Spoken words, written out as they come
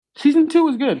Season 2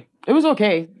 was good. It was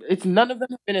okay. It's none of them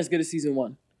have been as good as season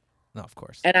 1. No, of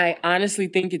course. And I honestly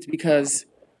think it's because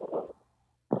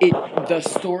the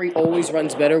story always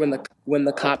runs better when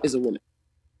the cop is a woman.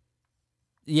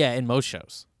 Yeah, in most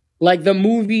shows. Like the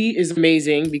movie is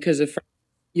amazing because of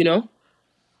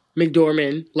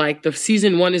McDormand. Like the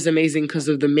season 1 is amazing because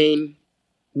of the main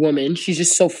woman. She's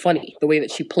just so funny the way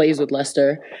that she plays with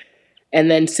Lester.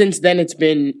 And then since then it's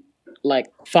been like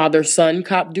father-son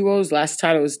cop duos. Last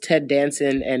time it was Ted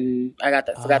Danson and forgot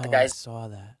the guy's. I saw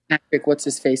that. Patrick, what's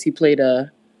his face? He played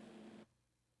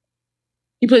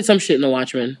some shit in The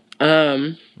Watchmen.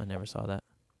 I never saw that.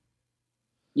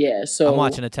 Yeah, so I'm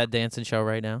watching a Ted Danson show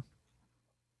right now.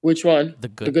 Which one? The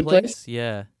Good Place?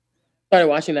 Yeah. Started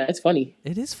watching that. It's funny.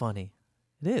 It is funny.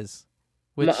 It is.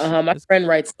 My friend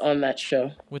writes on that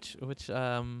show. Which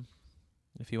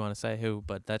if you want to say who,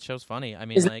 but that show's funny. I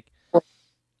mean, Is like,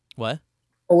 what?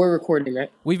 Oh, we're recording,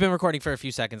 right? We've been recording for a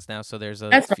few seconds now, so there's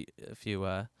a few.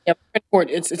 Yeah, my friend Cord.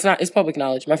 It's public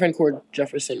knowledge. My friend Cord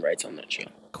Jefferson writes on that show.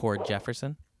 Cord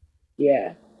Jefferson?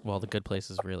 Yeah. Well, The Good Place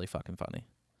is really fucking funny.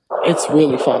 It's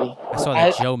really funny. I saw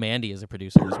that Joe Mandy is a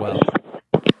producer as well.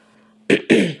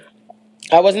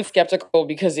 I wasn't skeptical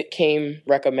because it came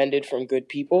recommended from good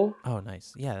people. Oh,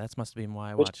 nice. Yeah, that must have been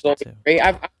why I Which watched it too. Great.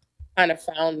 I've kind of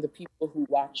found the people who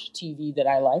watch TV that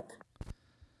I like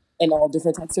in all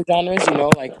different types of genres.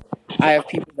 Like I have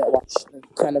people that watch the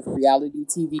kind of reality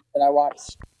TV that I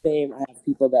watch. Same. I have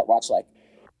people that watch like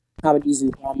comedies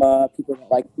and drama. People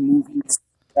that like movies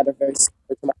that are very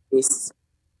similar to my tastes.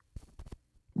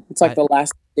 It's like the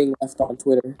last thing left on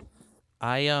Twitter.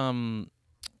 I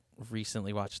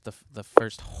recently watched the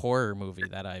first horror movie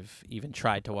that I've even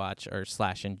tried to watch or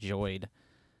 / enjoyed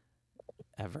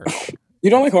ever.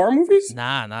 You don't like horror movies?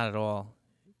 Nah, not at all.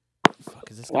 Fuck,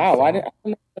 is this? Wow, I don't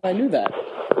know that I knew that.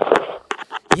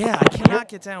 Yeah, I cannot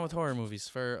get down with horror movies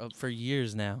for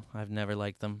years now. I've never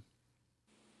liked them.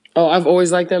 Oh, I've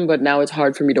always liked them, but now it's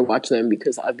hard for me to watch them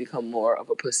because I've become more of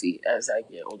a pussy as I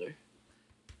get older.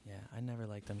 Yeah, I never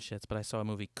liked them shits, but I saw a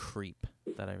movie Creep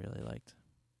that I really liked.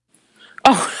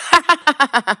 Oh,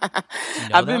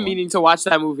 I've been meaning to watch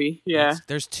that movie. Yeah,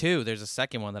 there's two. There's a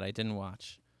second one that I didn't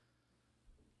watch.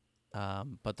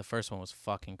 But the first one was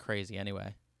fucking crazy.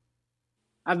 Anyway,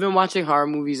 I've been watching horror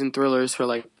movies and thrillers for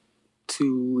like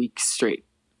 2 weeks straight,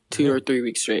 2 or 3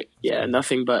 weeks straight. Yeah,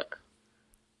 nothing but.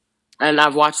 And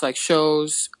I've watched like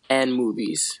shows and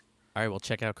movies. All right, well,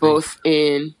 check out Creep. Both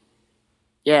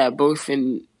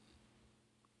in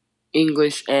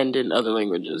English and in other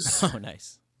languages. Oh,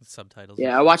 nice. The subtitles.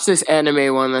 Yeah, I watched this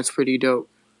anime one that's pretty dope.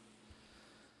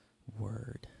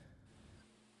 Word.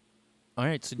 All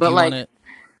right, so but do you like, want to...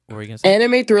 What were you going to say?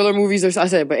 Anime thriller movies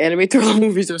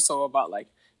are so about like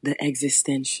the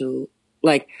existential,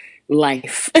 like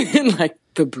life and like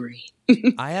the brain.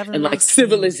 I haven't and really like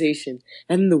civilization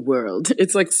and the world.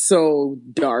 It's like so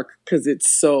dark because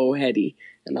it's so heady,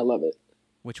 and I love it.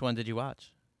 Which one did you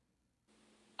watch?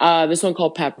 This one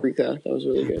called Paprika. That was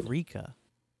really good. Paprika.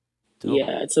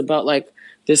 Yeah, it's about like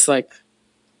this like.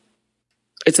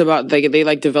 It's about like they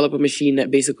like develop a machine that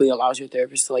basically allows your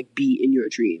therapist to like be in your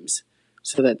dreams,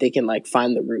 so that they can like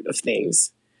find the root of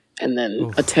things, and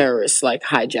then a terrorist like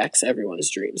hijacks everyone's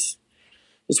dreams.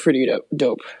 It's pretty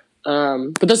dope.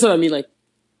 But that's what I mean, like.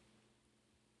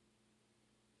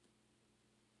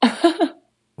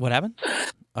 What happened?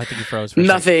 I think you froze for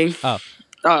nothing. A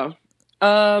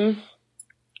second.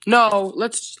 No,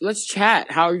 let's chat.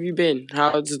 How have you been?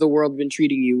 How has the world been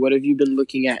treating you? What have you been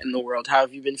looking at in the world? How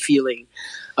have you been feeling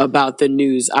about the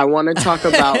news? I want to talk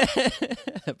about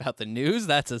about the news.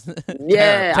 That's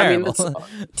yeah. terrible. I mean, that's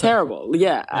terrible.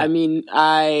 Yeah. I mean,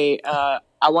 I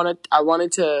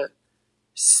wanted to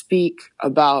speak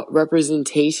about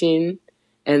representation,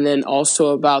 and then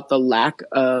also about the lack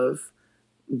of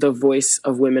the voice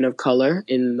of women of color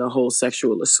in the whole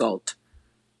sexual assault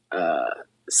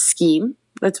scheme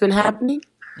that's been happening.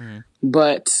 Mm-hmm.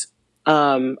 But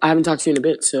I haven't talked to you in a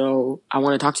bit, so I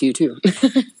want to talk to you too.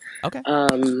 Okay.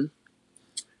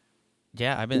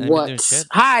 Yeah, I've been doing shit.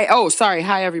 Hi. Oh, sorry.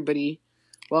 Hi, everybody.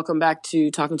 Welcome back to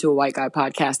Talking to a White Guy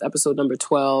podcast, episode number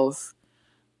 12.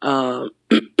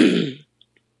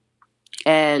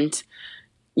 And,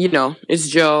 it's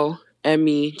Joe and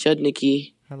me,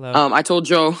 Judnikki. Hello. I told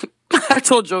Joe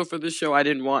for this show I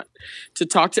didn't want to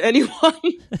talk to anyone.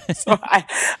 So I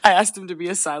asked him to be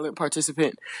a silent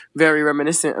participant, very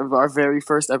reminiscent of our very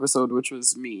first episode, which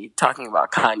was me talking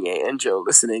about Kanye and Joe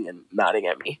listening and nodding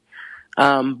at me.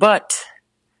 But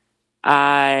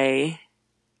I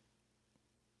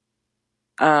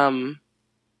don't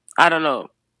know.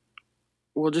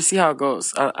 We'll just see how it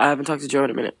goes. I haven't talked to Joe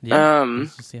in a minute. Yeah,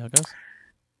 let's see how it goes.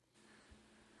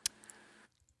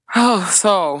 Oh,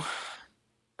 so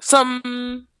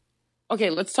some.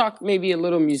 Okay, let's talk maybe a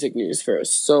little music news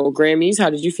first. So Grammys, how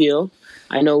did you feel?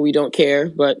 I know we don't care,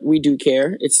 but we do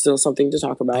care. It's still something to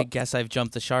talk I about. guess I've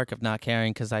jumped the shark of not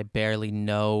caring because I barely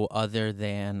know, other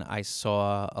than I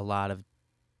saw a lot of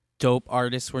dope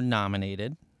artists were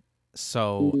nominated.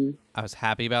 So Mhm. I was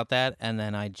happy about that. And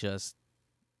then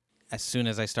as soon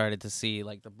as I started to see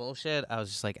like the bullshit, I was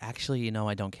just like, actually,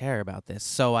 I don't care about this.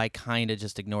 So I kind of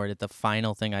just ignored it. The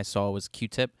final thing I saw was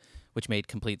Q-Tip, which made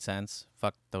complete sense.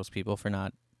 Fuck those people for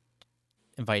not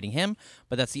inviting him.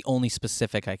 But that's the only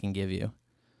specific I can give you.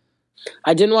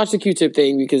 I didn't watch the Q-Tip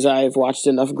thing because I've watched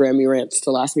enough Grammy rants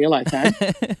to last me a lifetime.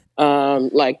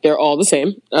 Like they're all the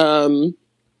same.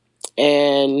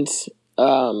 And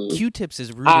Q-Tips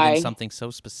is rooted in something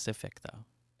so specific, though.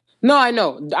 No, I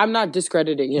know. I'm not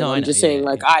discrediting him. No, I I'm know. just Yeah, saying, yeah,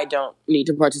 like, yeah. I don't need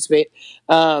to participate.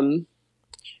 Um,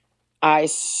 I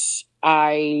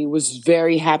was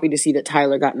very happy to see that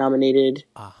Tyler got nominated.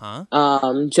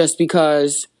 Just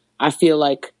because I feel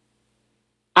like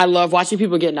I love watching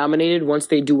people get nominated once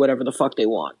they do whatever the fuck they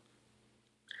want.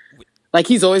 Like,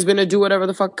 he's always been a do whatever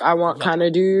the fuck I want kind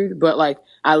of dude, but like,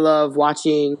 I love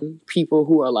watching people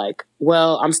who are like,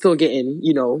 well, I'm still getting,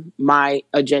 my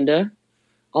agenda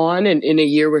on, and in a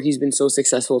year where he's been so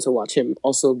successful, to watch him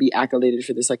also be accoladed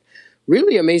for this like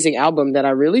really amazing album that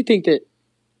I really think that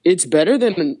it's better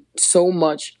than so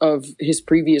much of his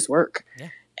previous work. Yeah.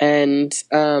 And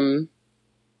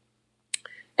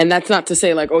that's not to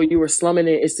say like, oh, you were slumming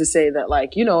it. It's to say that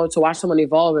like, to watch someone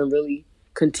evolve and really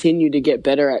continue to get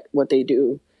better at what they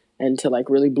do and to like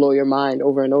really blow your mind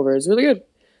over and over is really good.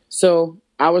 So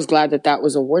I was glad that that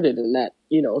was awarded, and that,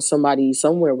 somebody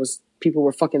somewhere people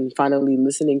were fucking finally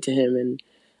listening to him. And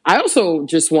I also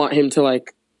just want him to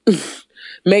like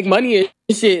make money and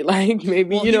shit. Like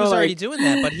maybe, he was already doing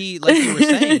that, but he, like you were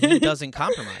saying, he doesn't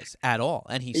compromise at all,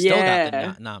 and he still got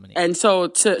the nomination. And so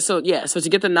to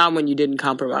get the nom when you didn't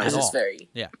compromise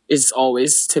is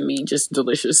always to me just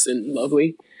delicious and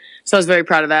lovely. So I was very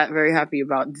proud of that. Very happy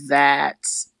about that.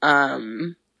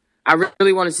 I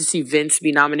really wanted to see Vince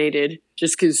be nominated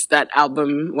just because that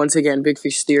album, once again, Big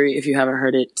Fish Theory, if you haven't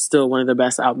heard it, still one of the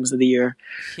best albums of the year.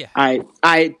 Yeah. I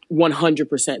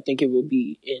 100% think it will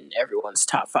be in everyone's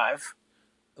top 5.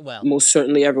 Well, most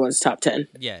certainly everyone's top 10.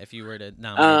 Yeah, if you were to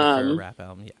nominate it for a rap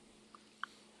album, yeah.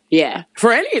 Yeah.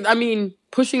 For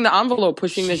pushing the envelope,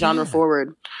 pushing the genre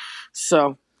forward.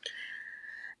 So,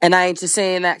 and I ain't just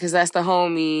saying that because that's the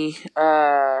homie.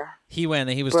 He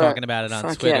was talking about it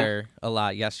on Twitter a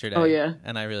lot yesterday. Oh, yeah.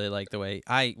 And I really like the way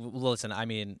listen, I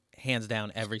mean, hands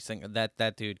down, every single,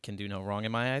 that dude can do no wrong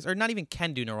in my eyes. Or not even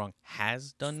can do no wrong,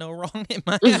 has done no wrong in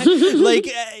my eyes. Like,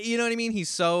 you know what I mean? He's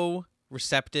so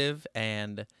receptive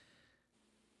and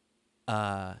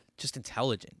just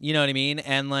intelligent. You know what I mean?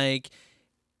 And like,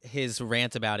 his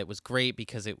rant about it was great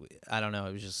because I don't know,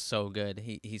 it was just so good.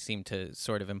 He seemed to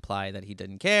sort of imply that he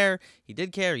didn't care. He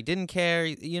did care. He didn't care.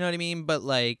 You know what I mean? But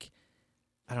like,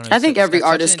 I don't know. I think every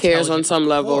artist cares on some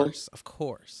level. Of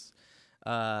course.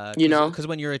 Because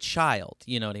when you're a child,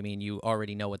 you know what I mean? You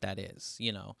already know what that is,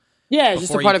 Yeah, it's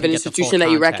just a part of an institution that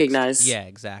you recognize. Yeah,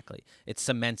 exactly. It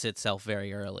cements itself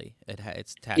very early.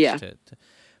 It's attached to.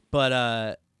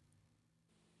 But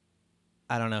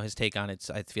I don't know, his take on it.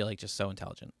 I feel like just so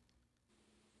intelligent.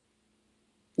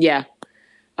 Yeah.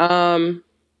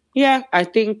 Yeah, I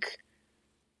think.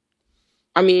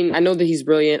 I mean, I know that he's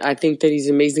brilliant. I think that he's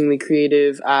amazingly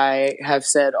creative. I have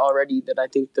said already that I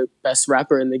think the best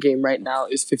rapper in the game right now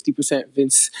is 50%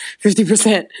 Vince,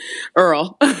 50%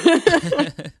 Earl.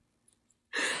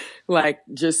 Like,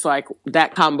 just like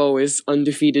that combo is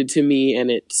undefeated to me,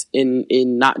 and it's in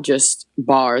not just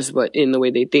bars, but in the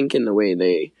way they think, in the way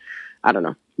they, I don't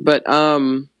know. But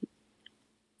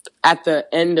at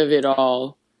the end of it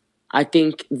all, I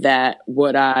think that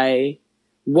what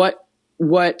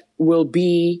will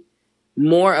be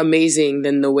more amazing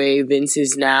than the way Vince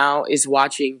is now is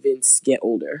watching Vince get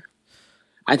older.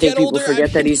 I think people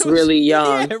forget that he's really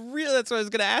young. Yeah, really, that's what I was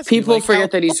going to ask you. People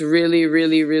forget that he's really,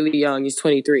 really, really young. He's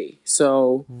 23.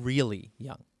 So really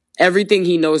young. Everything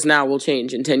he knows now will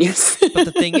change in 10 years. But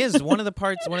the thing is, one of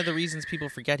the reasons people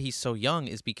forget he's so young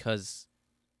is because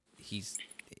he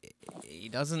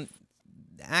doesn't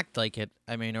act like it.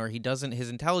 I mean, or he doesn't, his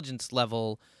intelligence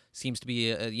level seems to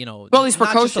be, well, he's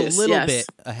precocious, not just a little bit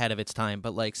ahead of its time,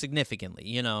 but like significantly,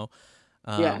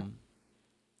 Yeah,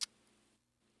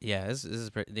 this is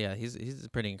he's a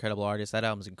pretty incredible artist. That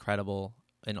album's incredible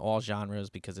in all genres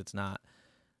because it's not.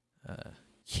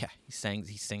 He sings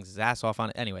his ass off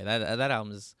on it. Anyway, that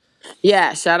album is.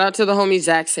 Yeah, shout out to the homie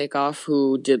Zach Sakoff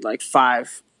who did like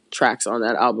 5 tracks on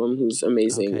that album. Who's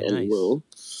amazing and nice. will,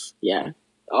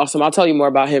 Awesome. I'll tell you more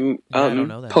about him. Yeah, I don't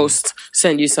know that Post.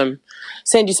 Send you some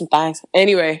things.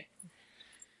 Anyway.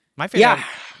 My favorite. Yeah.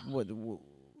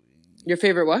 Your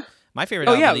favorite what? My favorite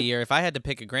Oh, album yeah. of the year. If I had to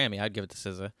pick a Grammy, I'd give it to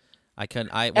SZA. When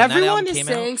that Everyone album is came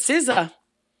saying out, SZA.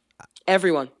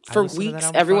 Everyone. I For listened to that weeks,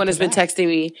 album everyone front to has been back. texting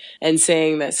me and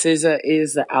saying that SZA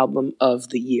is the album of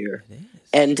the year. It is.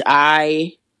 And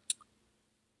I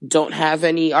don't have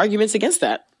any arguments against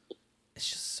that. It's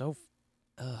just so,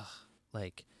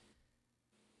 like.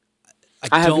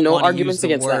 I have don't no want to use arguments the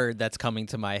against word that's coming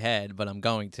to my head, but I'm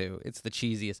going to. It's the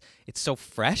cheesiest. It's so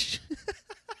fresh.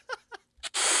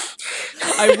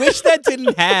 I wish that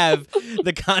didn't have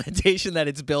the connotation that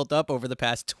it's built up over the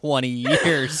past 20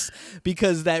 years,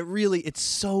 because that really, it's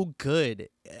so good.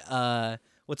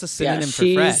 What's a synonym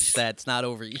for fresh that's not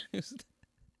overused?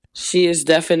 She is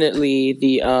definitely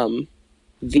the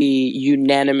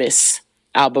unanimous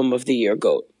album of the year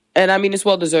GOAT. And I mean, it's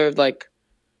well deserved. Like,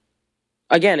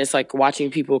 again, it's like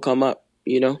watching people come up,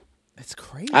 you know? It's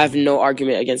crazy. I have no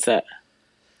argument against that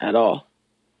at all.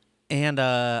 And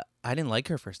I didn't like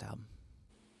her first album,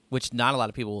 which not a lot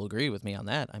of people will agree with me on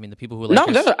that. I mean, the people who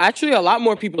like there are actually a lot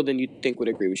more people than you think would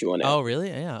agree with you on that. Oh, really?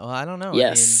 Yeah. Well, I don't know.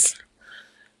 Yes.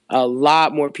 A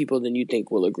lot more people than you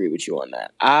think will agree with you on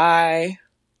that. I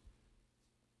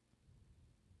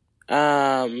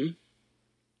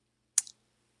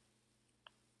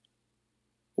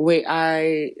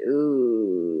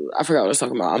forgot what I was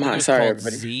talking about. I'm sorry,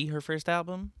 everybody. Z, her first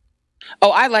album?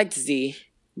 Oh, I liked Z,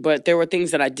 but there were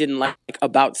things that I didn't like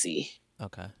about Z.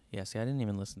 Okay. Yeah, see, I didn't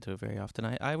even listen to it very often.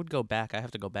 I would go back. I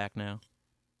have to go back now.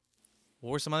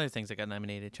 What were some other things that got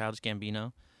nominated? Childish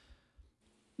Gambino?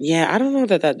 Yeah, I don't know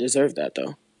that deserved that,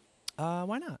 though.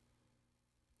 Why not?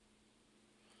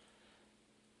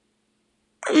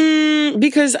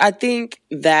 Because I think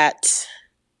that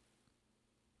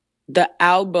the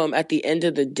album, at the end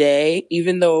of the day,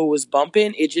 even though it was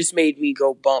bumping, it just made me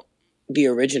go bump the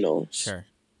original. Sure.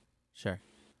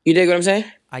 You dig what I'm saying?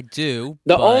 I do.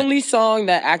 The only song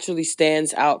that actually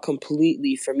stands out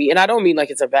completely for me, and I don't mean like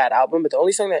it's a bad album, but the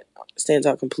only song that stands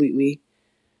out completely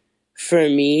for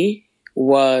me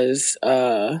was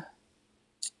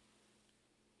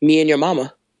Me and Your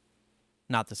Mama.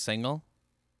 Not the single?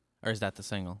 Or is that the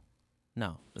single?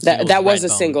 No. That was the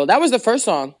single. That was the first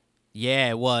song. Yeah,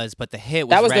 it was, but the hit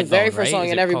was That was Redbone, the very first right? song,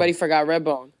 and everybody forgot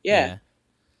Redbone. Yeah.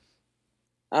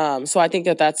 So I think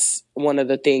that's one of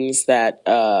the things that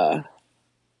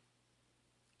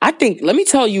I think. Let me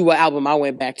tell you what album I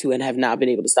went back to and have not been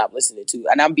able to stop listening to,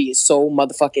 and I'm being so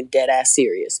motherfucking dead ass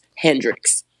serious.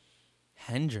 Hendrix.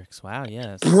 Wow,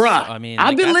 yes. Bruh, I mean,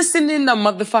 I've been listening to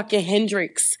motherfucking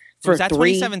Hendrix for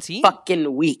 2017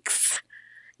 fucking weeks.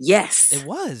 Yes, it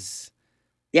was.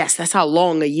 Yes, that's how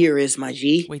long a year is, my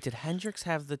G. Wait, did Hendrix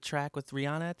have the track with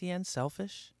Rihanna at the end,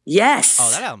 Selfish? Yes. Oh,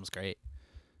 that album's great.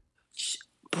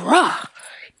 Bruh,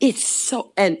 it's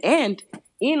so... And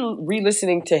in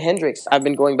re-listening to Hendrix, I've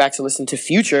been going back to listen to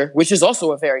Future, which is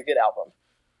also a very good album.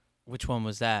 Which one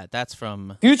was that? That's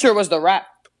from... Future was the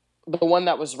one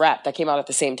that was rap that came out at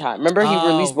the same time. Remember, he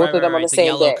released both of them on the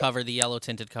same day. The yellow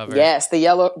tinted cover. Yes, the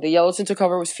yellow tinted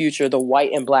cover was Future. The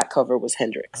white and black cover was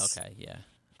Hendrix. Okay, yeah.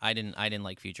 I didn't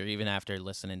like Future, even after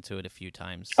listening to it a few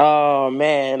times. Oh,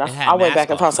 man. I went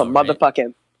back and found some motherfucking...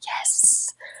 Right?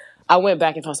 Yes. I went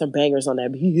back and found some bangers on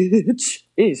that bitch.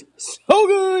 It's so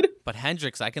good. But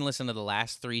Hendrix, I can listen to the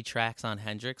last 3 tracks on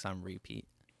Hendrix on repeat.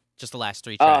 Just the last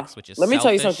 3 tracks, which is Let me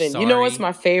tell you something. Sorry. You know what's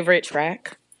my favorite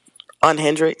track on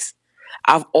Hendrix?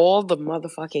 Of all the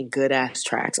motherfucking good-ass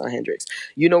tracks on Hendrix,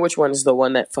 you know which one is the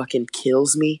one that fucking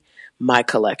kills me? My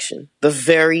Collection. The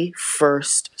very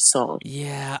first song.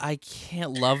 Yeah, I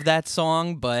can't love that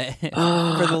song, but for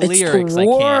the lyrics, I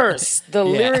can't. Worst. The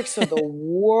lyrics are the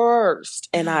worst.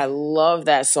 And I love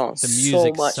that song so much. The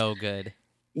music's so good.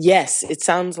 Yes, it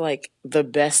sounds like the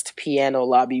best piano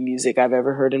lobby music I've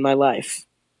ever heard in my life.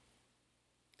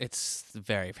 It's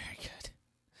very, very good.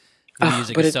 The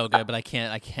music is so good, but I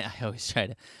can't. I always try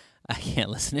to. I can't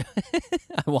listen to it.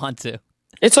 I want to.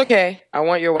 It's okay. I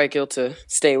want your white guilt to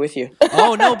stay with you.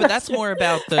 Oh no, but that's more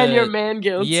about the and your man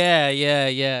guilt. Yeah.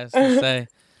 Say,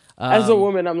 as a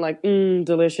woman, I'm like,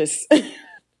 delicious,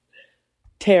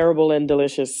 terrible and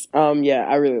delicious. Yeah,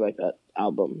 I really like that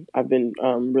album. I've been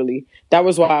really. That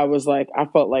was why I was like, I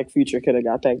felt like Future could have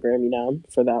got that Grammy nom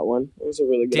for that one. It was a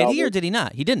really good. Did he or did he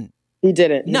not? He didn't. He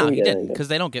didn't. No, he didn't. Because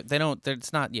they don't.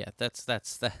 It's not. Yeah, that's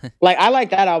that. Like I like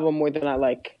that album more than I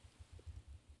like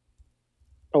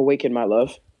Awaken My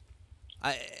Love.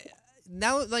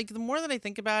 Now, like, the more that I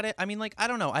think about it, I mean, like, I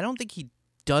don't know. I don't think he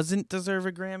doesn't deserve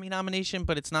a Grammy nomination,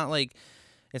 but it's not like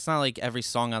It's not like every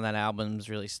song on that album's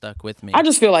really stuck with me. I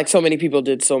just feel like so many people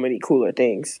did so many cooler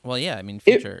things. Well, yeah, I mean,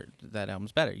 Future, that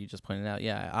album's better. You just pointed out.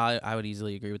 Yeah, I would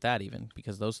easily agree with that even,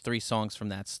 because those 3 songs from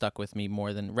that stuck with me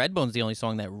more than Redbone's the only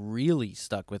song that really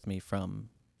stuck with me from.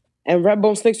 And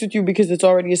Redbone sticks with you because it's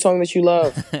already a song that you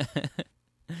love.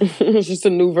 It's just a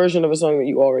new version of a song that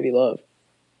you already love.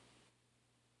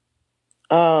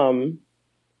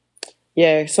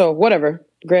 Yeah, so whatever.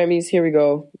 Grammys, here we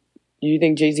go. Do you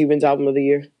think Jay-Z wins Album of the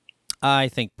Year? I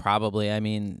think probably. I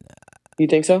mean, You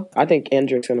think so? I think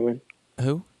Kendrick's going to win.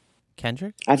 who?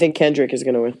 Kendrick? I think Kendrick is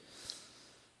going to win.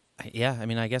 Yeah, I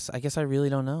mean, I guess I really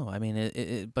don't know. I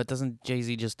mean, but doesn't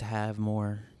Jay-Z just have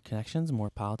more connections,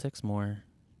 more politics, more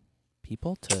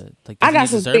people to like? I got he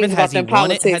some deserve things it? about Has he them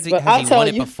won it? politics, but Has I'll he tell won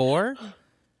it you. before?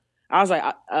 I was like,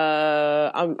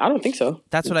 I don't think so.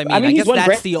 That's what I mean. I mean, I he's guess won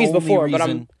that's the Grammys only before,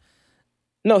 reason. but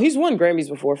No, he's won Grammys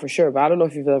before for sure, but I don't know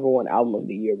if he's ever won Album of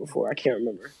the Year before. I can't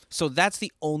remember. So that's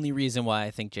the only reason why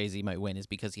I think Jay-Z might win, is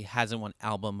because he hasn't won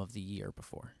Album of the Year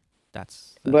before.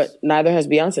 That's But neither has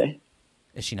Beyonce.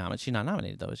 Is she nominated? She's not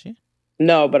nominated though, is she?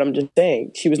 No, but I'm just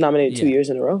saying she was nominated 2 Yeah. years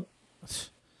in a row,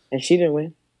 and she didn't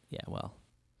win. Yeah, well,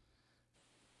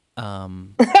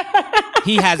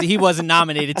 he wasn't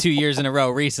nominated 2 years in a row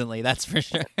recently. That's for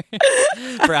sure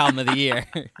for Album of the Year.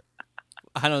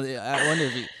 I wonder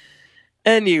if he.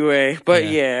 Anyway, but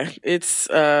yeah, it's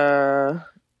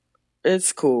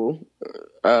cool.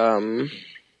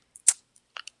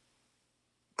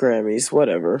 Grammys,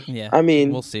 whatever. Yeah, I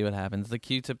mean, we'll see what happens. The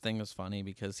Q-Tip thing was funny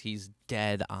because he's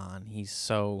dead on. He's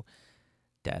so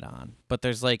dead on. But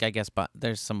there's like, I guess,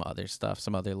 there's some other stuff,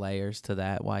 some other layers to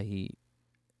that. Why he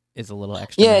is a little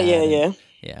extra. Yeah.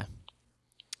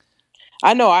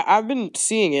 I know. I've been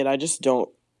seeing it. I just don't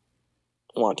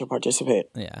want to participate.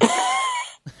 Yeah.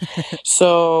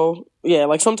 So yeah,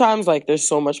 like sometimes like there's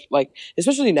so much, like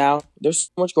especially now there's so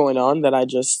much going on that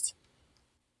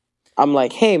I'm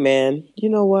like, hey man, you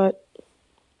know what?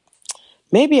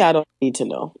 Maybe I don't need to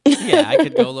know. Yeah, I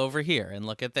could go over here and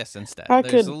look at this instead. I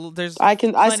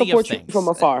support you from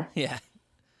afar. Yeah.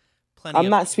 I'm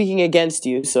not speaking against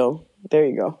you, so there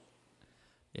you go.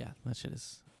 Yeah, that shit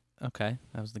is okay.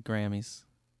 That was the Grammys.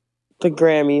 The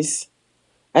Grammys.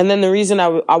 And then the reason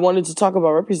I wanted to talk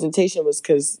about representation was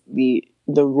because the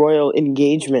royal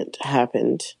engagement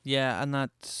happened. Yeah, I'm not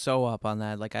so up on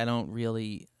that. Like, I don't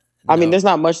really I mean, there's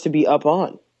not much to be up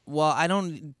on. Well, I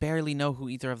don't barely know who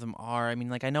either of them are. I mean,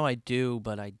 like, I know I do,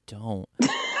 but I don't.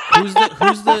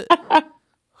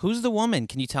 Who's the woman?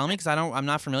 Can you tell me? Because I'm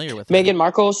not familiar with her. Meghan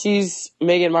Markle. She's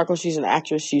an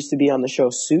actress. She used to be on the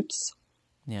show Suits.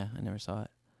 Yeah, I never saw it.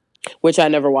 Which I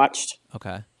never watched.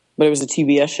 Okay. But it was a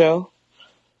TBS show.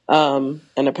 And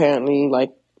apparently,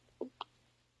 like,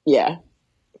 yeah,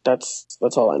 that's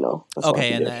all I know. That's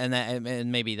okay, and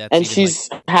maybe that's. And she's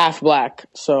half black,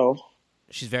 so.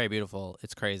 She's very beautiful.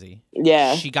 It's crazy.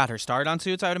 Yeah. She got her start on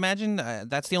Suits, I would imagine.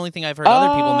 That's the only thing I've heard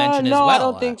other people mention as well. No, I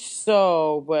don't think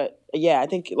so. But yeah, I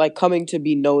think like coming to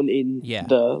be known in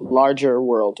the larger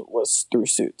world was through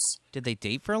Suits. Did they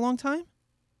date for a long time?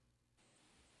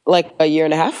 Like a year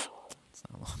and a half. It's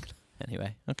not long.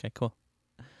 Anyway, okay, cool.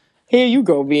 Here you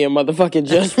go being motherfucking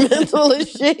judgmental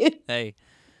as shit. Hey,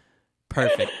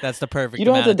 perfect. That's the perfect. You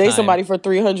don't have to date time. somebody for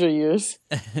 300 years.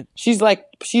 She's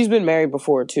been married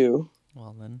before too.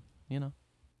 Well, then,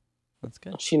 that's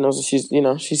good. She knows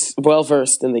that she's well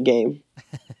versed in the game.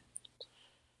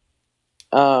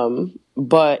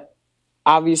 But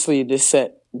obviously this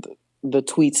set the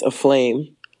tweets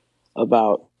aflame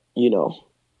about,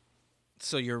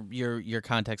 So your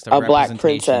context of a black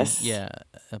princess. Yeah,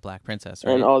 a black princess,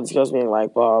 right? And all these girls being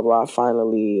like, blah, blah,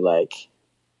 finally, like...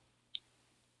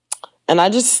 And I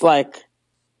just, like...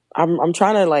 I'm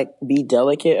trying to, like, be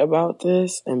delicate about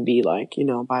this and be, like,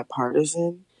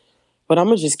 bipartisan. But I'm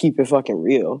gonna just keep it fucking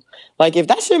real. Like, if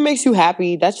that shit makes you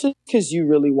happy, that's just because you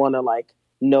really want to, like,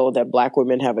 know that black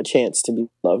women have a chance to be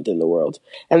loved in the world.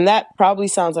 And that probably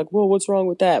sounds like, well, what's wrong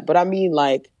with that? But I mean,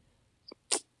 like...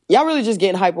 Y'all really just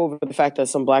getting hype over the fact that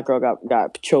some black girl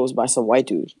got chose by some white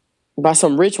dude. By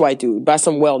some rich white dude. By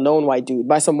some well-known white dude.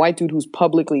 By some white dude who's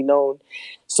publicly known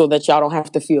so that y'all don't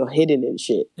have to feel hidden and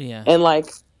shit. Yeah. And, like,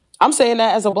 I'm saying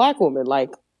that as a black woman.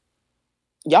 Like,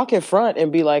 y'all can front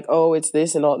and be like, oh, it's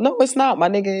this and all. No, it's not, my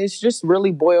nigga. It's just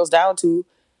really boils down to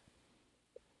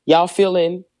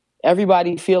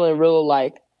everybody feeling real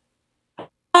like,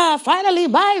 finally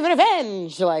my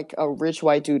revenge. Like a rich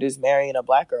white dude is marrying a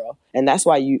black girl. And that's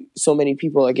why so many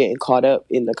people are getting caught up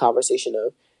in the conversation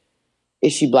of,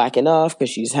 is she black enough? Because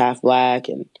she's half black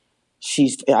and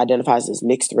she identifies as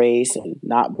mixed race and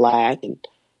not black and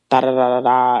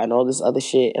da-da-da-da-da and all this other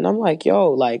shit. And I'm like,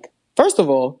 yo, like, first of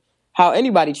all, how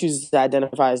anybody chooses to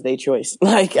identify as their choice.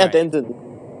 Like at the end of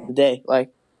the day, like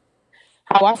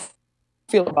how I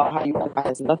feel about how you identify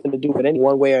has nothing to do with any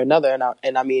one way or another.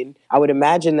 And I mean, I would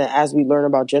imagine that as we learn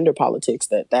about gender politics,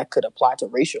 that could apply to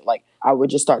racial. Like I would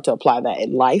just start to apply that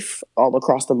in life all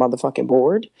across the motherfucking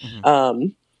board.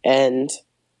 And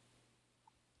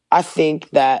I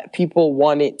think that people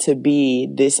want it to be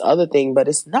this other thing, but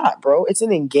it's not, bro. It's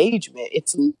an engagement.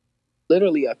 It's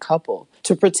literally a couple.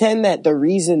 To pretend that the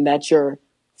reason that you're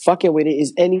fucking with it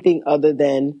is anything other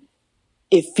than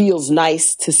it feels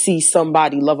nice to see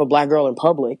somebody love a black girl in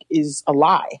public is a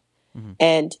lie.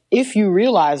 And if you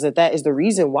realize that that is the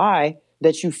reason why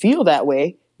that you feel that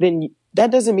way, then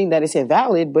that doesn't mean that it's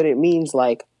invalid, but it means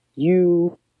like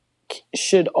you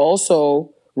should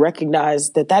also recognize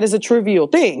that that is a trivial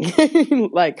thing.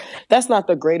 Like that's not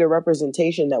the greater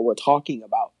representation that we're talking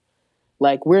about.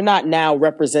 Like we're not now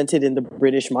represented in the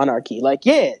British monarchy. Like,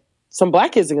 yeah, some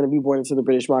black kids are going to be born into the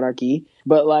British monarchy,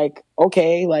 but like,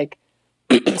 okay, like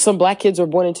some black kids were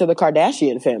born into the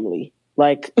Kardashian family.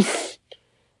 Like,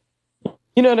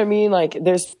 you know what I mean? Like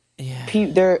there's,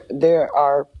 there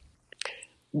are,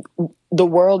 the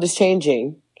world is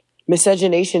changing.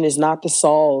 Miscegenation is not the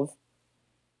solve,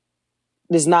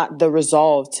 is not the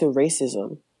resolve to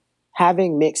racism.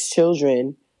 Having mixed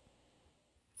children,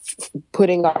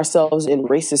 putting ourselves in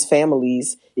racist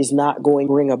families is not going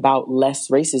to bring about less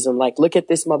racism. Like, look at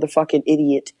this motherfucking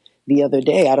idiot the other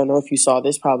day. I don't know if you saw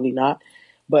this, probably not.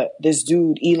 But this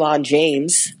dude, Elon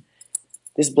James,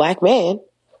 this black man,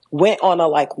 went on a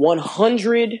like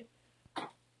 100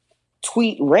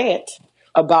 tweet rant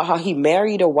about how he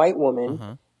married a white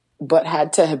woman, but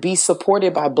had to be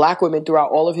supported by black women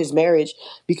throughout all of his marriage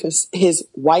because his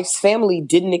wife's family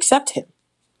didn't accept him.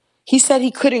 He said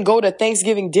he couldn't go to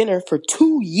Thanksgiving dinner for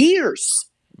 2 years.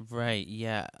 Right,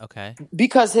 yeah, okay.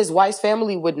 Because his wife's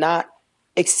family would not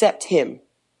accept him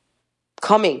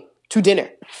coming to dinner.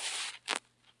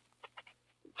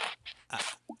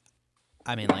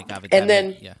 I mean, like, and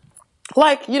then,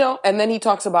 like, you know, and then he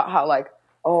talks about how, like,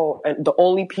 oh, and the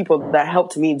only people that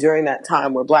helped me during that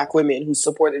time were black women who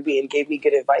supported me and gave me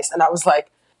good advice. And I was like,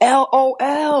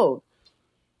 LOL.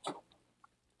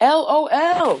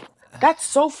 LOL. That's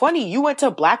so funny. You went to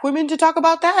black women to talk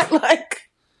about that? Like,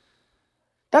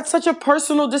 that's such a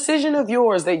personal decision of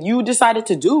yours that you decided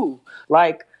to do.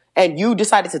 Like, and you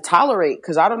decided to tolerate,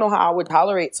 because I don't know how I would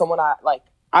tolerate someone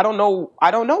I don't know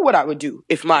what I would do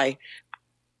if my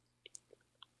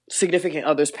significant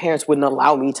other's parents wouldn't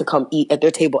allow me to come eat at their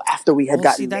table after we had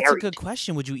gotten married. That's a good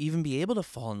question. Would you even be able to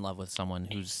fall in love with someone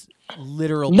whose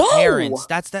literal parents?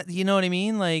 That. You know what I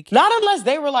mean? Like, not unless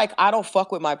they were like, I don't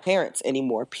fuck with my parents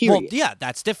anymore. Period. Well, yeah,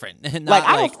 that's different. Like,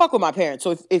 I don't fuck with my parents.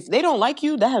 So if they don't like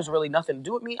you, that has really nothing to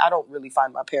do with me. I don't really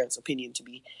find my parents' opinion to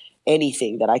be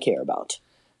anything that I care about.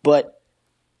 But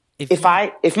if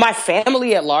my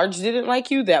family at large didn't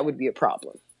like you, that would be a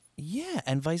problem. Yeah,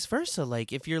 and vice versa.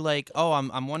 Like, if you're like, oh,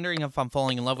 I'm wondering if I'm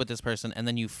falling in love with this person, and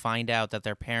then you find out that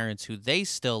their parents, who they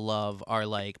still love, are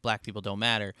like, black people don't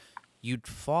matter, you'd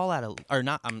fall out of, or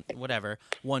not, whatever.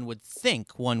 One would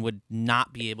think one would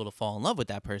not be able to fall in love with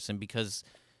that person because,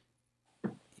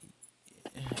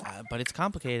 but it's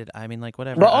complicated. I mean, like,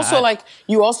 whatever. But also,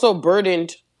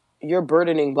 you're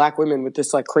burdening black women with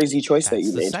this like crazy choice that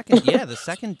you made. The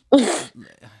second. Yeah.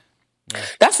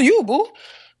 That's you, boo.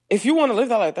 If you want to live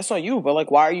that life, that's not you. But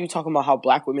like, why are you talking about how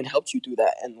black women helped you do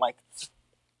that? And like,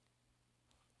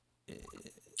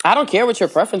 I don't care what your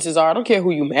preferences are. I don't care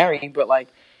who you marry. But like,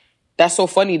 that's so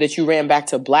funny that you ran back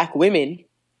to black women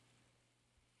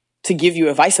to give you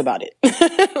advice about it.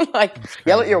 Like,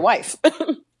 yell at your wife. But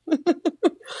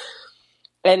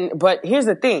here's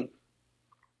the thing.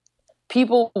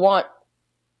 People want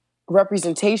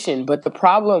representation, but the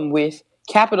problem with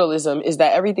capitalism is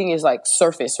that everything is like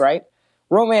surface, right?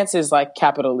 Romance is like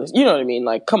capitalism. You know what I mean?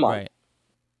 Like, come on. Right.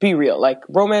 Be real. Like,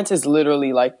 romance is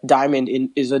literally like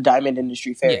is a diamond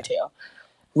industry fairy tale.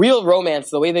 Real romance,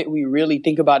 the way that we really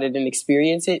think about it and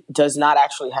experience it, does not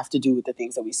actually have to do with the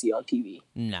things that we see on TV.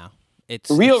 No.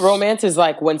 Real romance is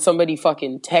like when somebody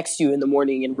fucking texts you in the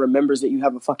morning and remembers that you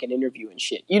have a fucking interview and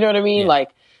shit. You know what I mean? Yeah.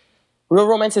 Like, real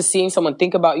romance is seeing someone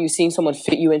think about you, seeing someone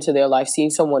fit you into their life, seeing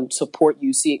someone support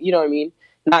you, you know what I mean?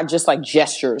 Not just like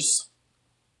gestures,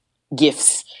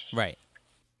 gifts. Right.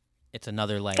 It's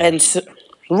another layer. And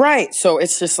right. So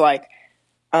it's just like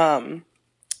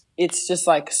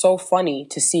so funny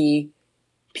to see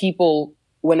people.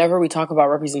 Whenever we talk about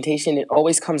representation, it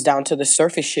always comes down to the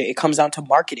surface shit. It comes down to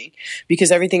marketing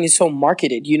because everything is so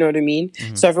marketed. You know what I mean?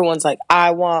 Mm-hmm. So everyone's like,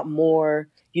 I want more,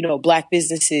 black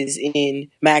businesses in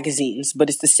magazines, but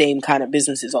it's the same kind of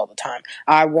businesses all the time.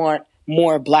 I want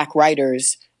more black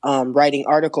writers writing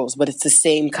articles, but it's the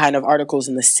same kind of articles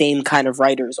and the same kind of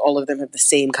writers. All of them have the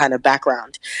same kind of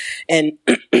background. And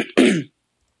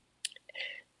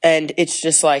and it's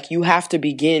just like you have to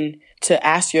begin to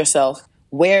ask yourself,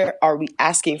 where are we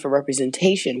asking for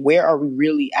representation? Where are we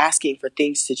really asking for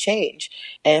things to change?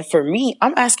 And for me,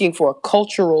 I'm asking for a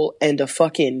cultural and a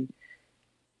fucking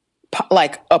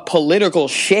like a political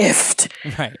shift.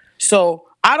 Right. So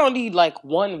I don't need like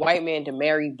one white man to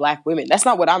marry black women. That's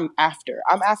not what I'm after.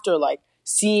 I'm after like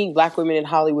seeing black women in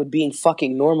Hollywood being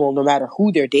fucking normal no matter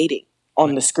who they're dating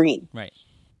on the screen. Right.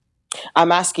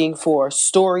 I'm asking for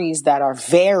stories that are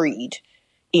varied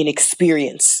in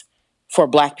experience for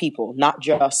black people, not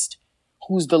just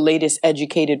who's the latest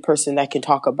educated person that can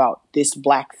talk about this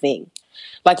black thing.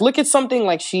 Like, look at something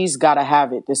like She's Gotta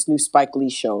Have It, this new Spike Lee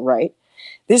show, right?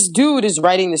 This dude is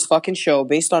writing this fucking show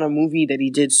based on a movie that he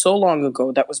did so long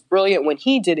ago that was brilliant when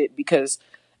he did it, because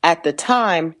at the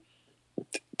time,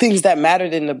 things that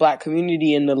mattered in the black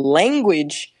community and the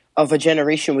language of a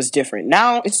generation was different.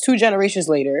 Now it's 2 generations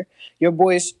later. Your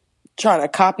boy's trying to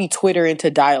copy Twitter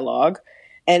into dialogue,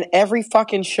 and every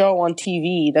fucking show on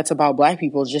TV that's about black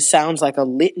people just sounds like a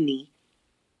litany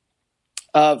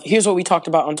of here's what we talked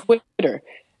about on Twitter.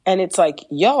 And it's like,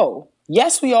 yo,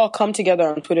 yes, we all come together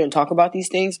on Twitter and talk about these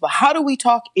things, but how do we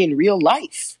talk in real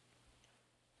life?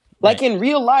 Like in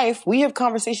real life, we have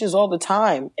conversations all the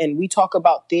time and we talk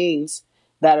about things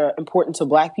that are important to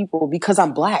black people because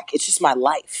I'm black. It's just my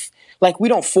life. Like, we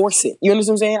don't force it. You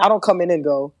understand what I'm saying? I don't come in and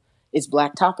go, it's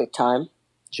black topic time,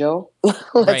 Joe.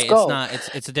 Let's go.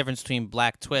 It's a difference between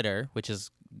black Twitter, which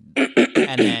is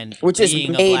and then which is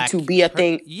made to be a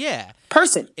thing.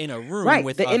 Person in a room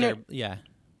with other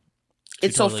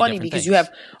It's so funny because you have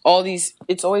all these,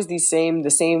 it's always the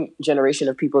same generation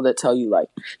of people that tell you like,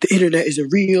 the internet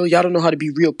isn't real, y'all don't know how to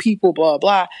be real people, blah,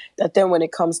 blah. That then when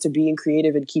it comes to being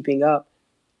creative and keeping up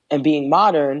and being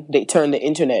modern, they turn the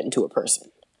internet into a person.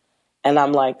 And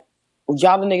I'm like,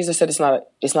 y'all the niggas that said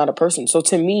it's not a person. So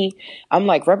to me, I'm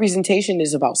like, representation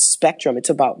is about spectrum. It's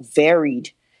about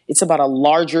varied. It's about a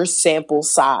larger sample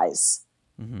size.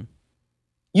 Mm-hmm.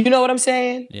 You know what I'm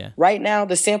saying? Yeah. Right now,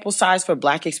 the sample size for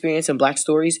black experience and black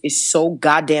stories is so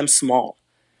goddamn small.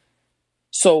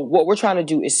 So what we're trying to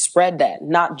do is spread that,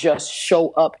 not just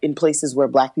show up in places where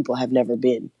black people have never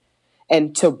been.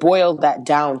 And to boil that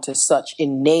down to such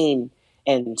inane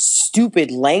and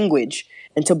stupid language,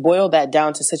 and to boil that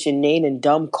down to such inane and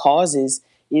dumb causes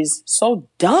is so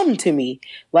dumb to me.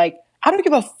 Like, I don't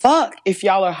give a fuck if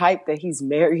y'all are hyped that he's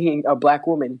marrying a black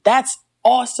woman. That's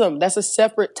awesome. That's a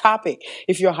separate topic.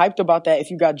 If you're hyped about that, if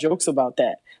you got jokes about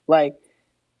that. Like,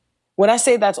 when I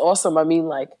say that's awesome, I mean,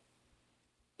 like,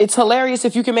 it's hilarious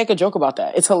if you can make a joke about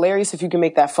that. It's hilarious if you can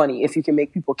make that funny, if you can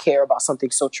make people care about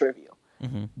something so trivial.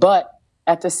 Mm-hmm. But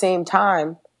at the same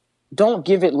time, don't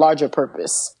give it larger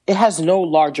purpose. It has no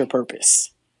larger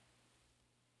purpose.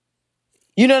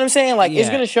 You know what I'm saying? Like, It's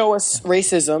going to show us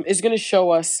racism. It's going to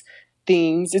show us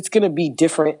things. It's going to be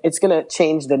different. It's going to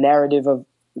change the narrative of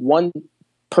one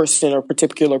person or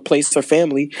particular place or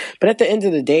family. But at the end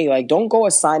of the day, like, don't go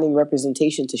assigning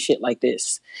representation to shit like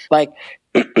this. Like,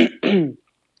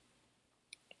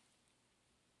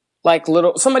 like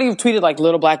somebody who tweeted like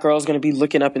little black girls going to be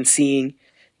looking up and seeing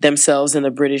themselves in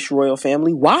the British royal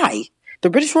family. Why?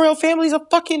 The British royal family is a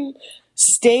fucking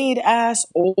staid ass,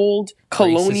 old,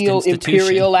 colonial,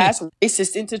 imperial ass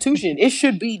racist institution. It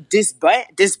should be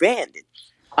disbanded.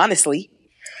 Honestly.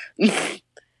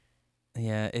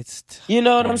 Yeah, it's you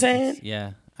know what I'm saying?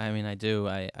 Yeah, I mean, I do.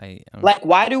 Like,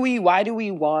 why do we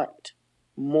want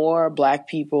more black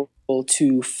people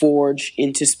to forge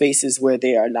into spaces where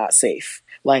they are not safe?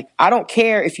 Like, I don't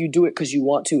care if you do it because you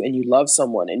want to and you love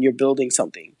someone and you're building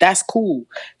something. That's cool.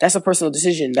 That's a personal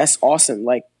decision. That's awesome.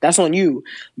 Like, that's on you.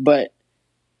 But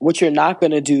what you're not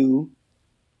going to do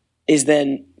is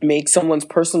then make someone's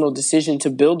personal decision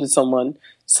to build with someone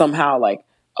somehow like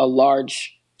a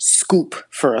large scoop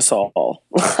for us all.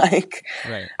 Like,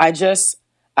 right.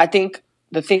 I think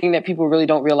the thing that people really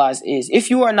don't realize is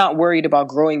if you are not worried about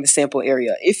growing the sample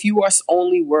area, if you are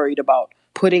only worried about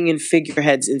putting in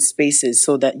figureheads in spaces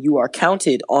so that you are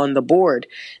counted on the board,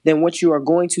 then what you are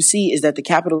going to see is that the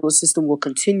capitalist system will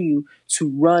continue to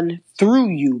run through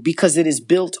you because it is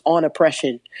built on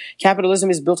oppression.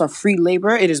 Capitalism is built on free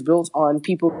labor. It is built on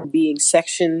people being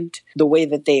sectioned the way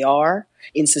that they are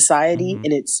in society. Mm-hmm.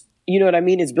 And it's, you know what I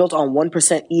mean? It's built on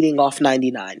 1% eating off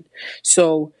 99.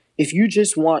 So if you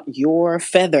just want your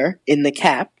feather in the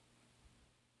cap,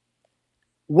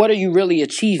 what are you really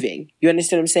achieving? You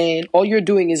understand what I'm saying? All you're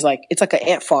doing is like, it's like an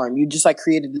ant farm. You just like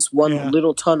created this one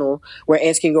little tunnel where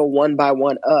ants can go one by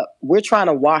one up. We're trying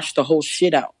to wash the whole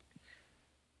shit out.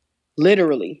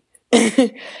 literally.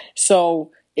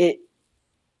 So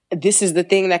this is the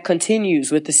thing that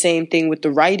continues with the same thing with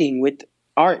the writing, with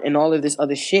art, and all of this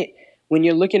other shit. When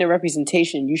you're looking at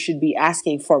representation, you should be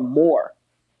asking for more,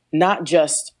 not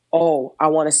just, oh, I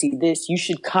want to see this. You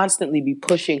should constantly be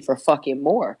pushing for fucking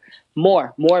more,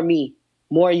 more me,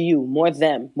 more you, more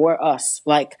them, more us.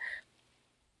 Like,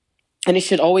 and it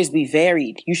should always be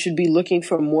varied. You should be looking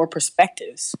for more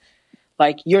perspectives.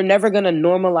 Like, you're never going to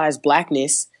normalize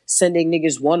blackness sending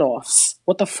niggas one-offs.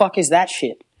 What the fuck is that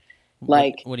shit?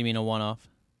 Like, what do you mean a one-off?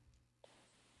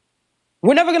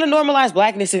 We're never going to normalize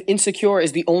blackness if Insecure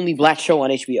is the only black show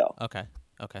on HBO. Okay.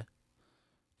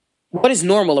 What is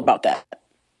normal about that?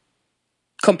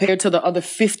 Compared to the other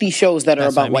 50 shows that are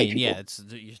about white people. Yeah,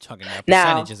 you're talking about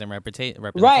percentages and representation.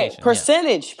 Right,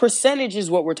 percentage. Percentage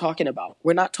is what we're talking about.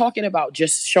 We're not talking about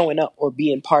just showing up or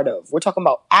being part of. We're talking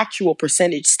about actual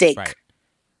percentage stake. Right.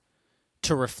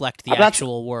 To reflect the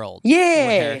actual world.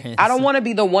 Yeah. I don't want to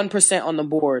be the 1% on the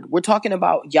board. We're talking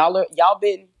about y'all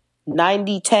been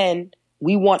 90-10.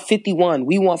 We want 51.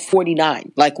 We want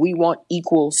 49. Like, we want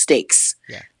equal stakes.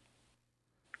 Yeah.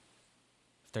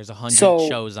 If there's 100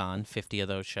 shows on, 50 of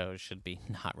those shows should be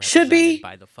not represented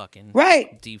by the fucking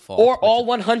default. Or all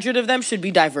 100 of them should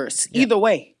be diverse. Yeah. Either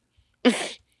way.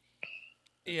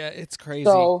 Yeah, it's crazy.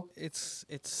 So it's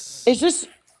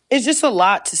just a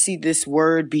lot to see this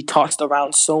word be tossed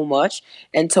around so much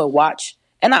and to watch.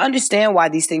 And I understand why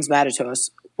these things matter to us.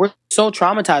 We're so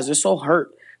traumatized. We're so hurt.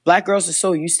 Black girls are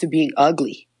so used to being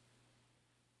ugly.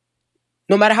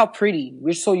 No matter how pretty,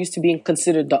 we're so used to being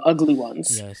considered the ugly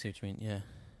ones. Yeah, I see what you mean. Yeah.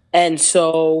 And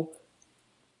so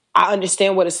I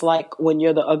understand what it's like when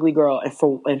you're the ugly girl, and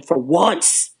for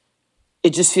once,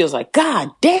 it just feels like, God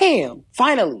damn,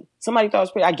 finally, somebody thought it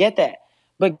was pretty. I get that.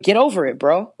 But get over it,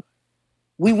 bro.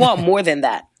 We want more than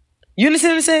that. You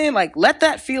understand what I'm saying? Like, let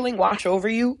that feeling wash over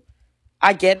you.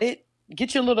 I get it.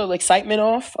 Get your little excitement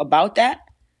off about that.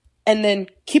 And then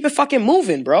keep it fucking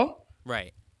moving, bro.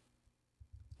 Right.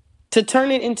 To turn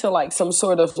it into like some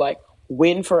sort of like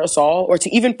win for us all, or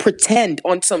to even pretend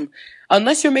on some,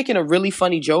 unless you're making a really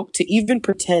funny joke, to even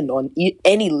pretend on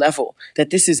any level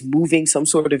that this is moving some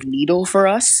sort of needle for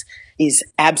us is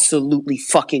absolutely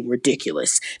fucking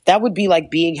ridiculous. That would be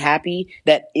like being happy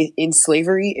that in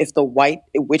slavery, if the white,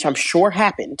 which I'm sure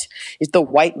happened, if the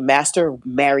white master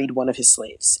married one of his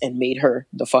slaves and made her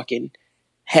the fucking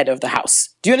head of the house.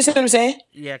 Do you understand what I'm saying?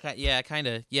 Yeah, kind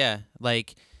of. Yeah,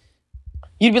 like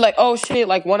you'd be like, oh shit,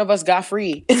 like one of us got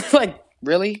free. Like,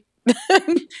 really?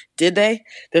 Did they?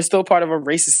 They're still part of a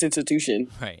racist institution.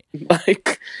 Right.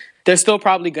 Like, they're still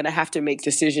probably going to have to make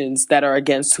decisions that are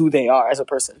against who they are as a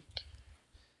person.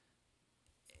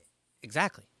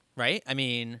 Exactly. Right? I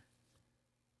mean,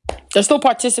 they're still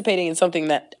participating in something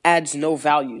that adds no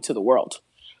value to the world.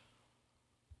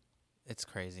 It's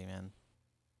crazy, man.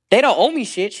 They don't owe me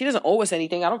shit. She doesn't owe us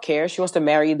anything. I don't care. She wants to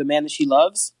marry the man that she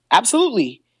loves.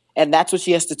 Absolutely. And that's what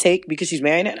she has to take because she's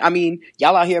marrying it. I mean,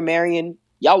 y'all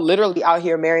literally out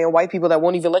here marrying white people that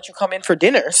won't even let you come in for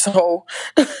dinner. So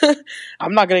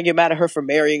I'm not going to get mad at her for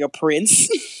marrying a prince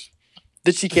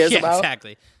that she cares about.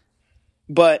 Exactly.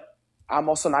 But I'm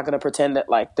also not going to pretend that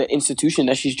like the institution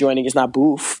that she's joining is not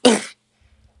boof.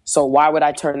 So why would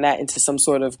I turn that into some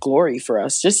sort of glory for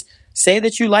us? Just say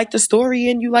that you like the story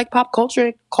and you like pop culture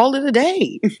and call it a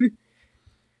day.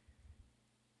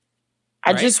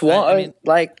 I just want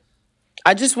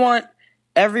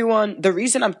everyone. The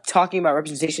reason I'm talking about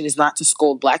representation is not to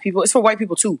scold black people. It's for white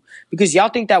people too. Because y'all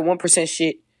think that 1%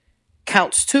 shit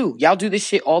counts too. Y'all do this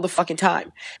shit all the fucking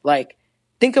time. Like,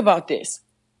 think about this.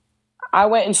 I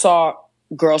went and saw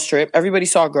Girls Trip. Everybody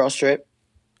saw Girls Trip.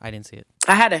 I didn't see it.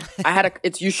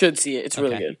 You should see it. It's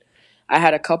really good. I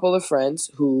had a couple of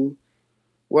friends who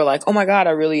were like, oh my God,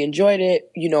 I really enjoyed it.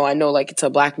 You know, I know like it's a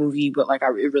black movie, but like I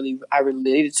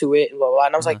related to it and blah, blah, blah.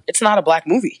 And I was like, it's not a black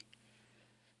movie.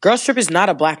 Girls Trip is not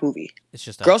a black movie. It's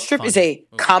just Girls Trip is a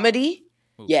comedy.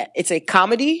 Yeah, it's a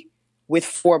comedy with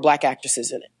 4 black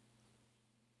actresses in it.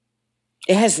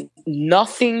 It has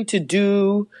nothing to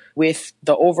do with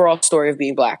the overall story of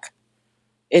being black.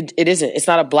 It isn't. It's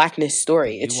not a blackness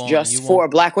story. It's just for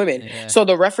black women. Yeah. So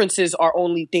the references are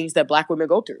only things that black women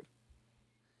go through.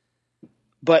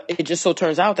 But it just so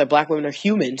turns out that black women are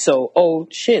human. So, oh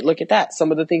shit, look at that.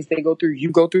 Some of the things they go through,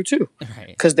 you go through too.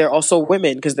 Because they're also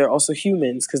women, because they're also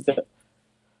humans, because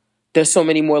there's so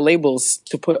many more labels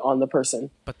to put on the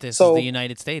person. But this is the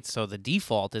United States, so the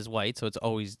default is white, so it's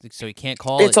always, so you can't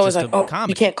call it just a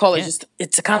comedy. You can't call it just,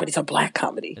 it's a comedy, it's a black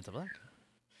comedy. It's a black comedy.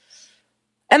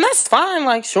 And that's fine,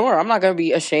 like, sure, I'm not going to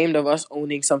be ashamed of us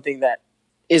owning something that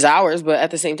is ours, but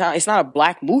at the same time, it's not a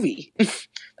black movie.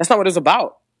 That's not what it's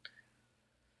about.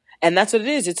 And that's what it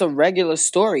is. It's a regular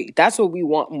story. That's what we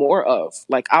want more of.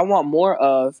 Like, I want more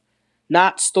of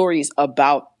not stories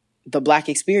about the Black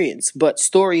experience, but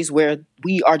stories where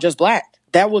we are just Black.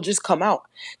 That will just come out.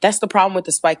 That's the problem with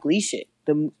the Spike Lee shit.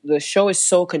 The show is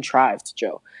so contrived,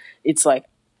 Joe. It's like,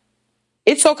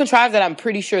 it's so contrived that I'm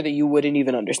pretty sure that you wouldn't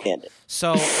even understand it.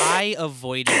 So I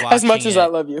avoided watching as much as I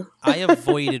love you. I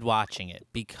avoided watching it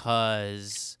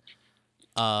because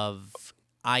of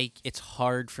it's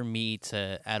hard for me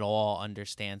to at all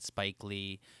understand Spike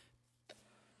Lee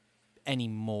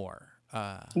anymore.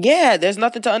 Yeah, there's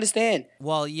nothing to understand.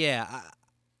 Well, yeah.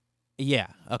 Yeah,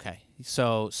 okay.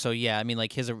 So yeah, I mean,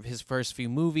 like his first few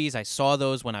movies, I saw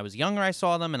those when I was younger. I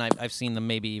saw them, and I've seen them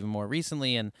maybe even more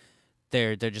recently, and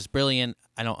they're just brilliant.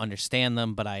 I don't understand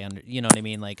them, but you know what I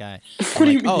mean? Like what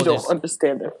do you mean you don't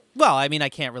understand them? Well, I mean, I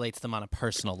can't relate to them on a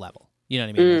personal level. You know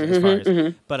what I mean? As far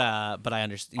as, but I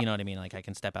understand. You know what I mean? Like I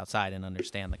can step outside and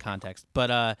understand the context.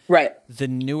 But right, the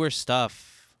newer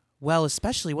stuff. Well,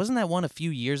 especially wasn't that one a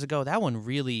few years ago? That one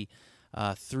really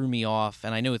threw me off,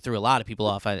 and I knew it threw a lot of people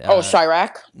off.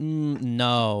 Chirac?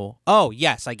 No. Oh,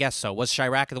 yes, I guess so. Was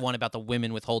Chirac the one about the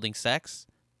women withholding sex?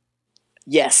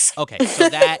 Yes. Okay, so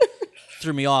that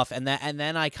threw me off, and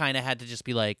then I kind of had to just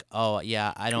be like, oh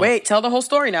yeah, I don't. Wait, tell the whole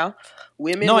story now.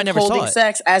 Women withholding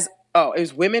sex it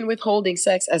was women withholding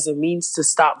sex as a means to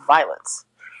stop violence.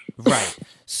 Right.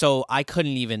 So I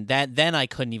couldn't even I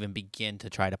couldn't even begin to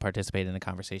try to participate in a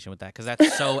conversation with that because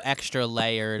that's so extra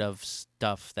layered of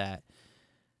stuff that.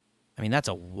 I mean, that's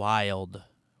a wild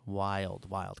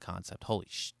concept. Holy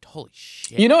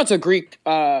shit! You know, it's a Greek.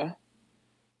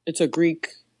 It's a Greek.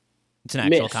 It's an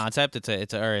actual myth. Concept. It's been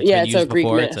it's used a Greek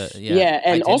before. myth.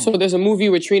 And also there's a movie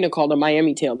with Trina called A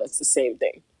Miami Tale. That's the same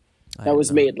thing. That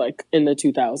was made like in the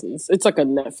 2000s. It's like a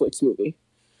Netflix movie,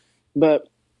 but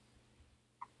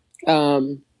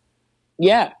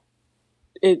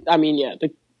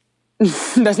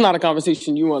that's not a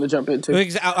conversation you want to jump into.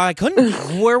 I couldn't.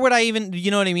 Where would I even?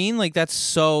 You know what I mean? Like that's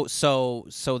so.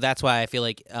 That's why I feel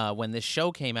like when this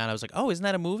show came out, I was like, oh, isn't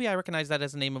that a movie? I recognize that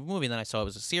as the name of a movie. And then I saw it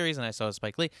was a series, and I saw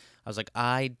Spike Lee. I was like,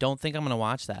 I don't think I'm gonna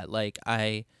watch that. Like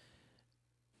I'm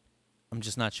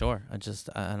just not sure. I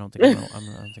don't think I'm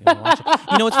gonna watch it.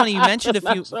 You know what's funny? You mentioned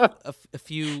a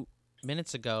few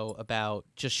minutes ago about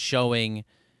just showing.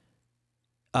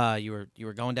 You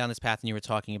were going down this path and you were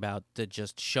talking about the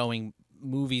just showing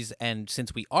movies, and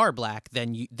since we are Black,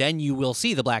 then you will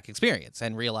see the Black experience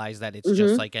and realize that it's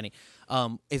just like any.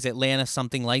 Is Atlanta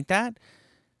something like that?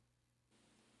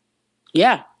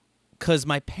 Yeah, because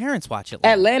my parents watch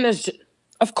Atlanta. Atlanta's,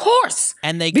 of course,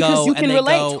 and they because go you can and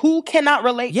relate. Go, who cannot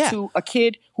relate to a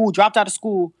kid who dropped out of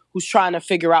school who's trying to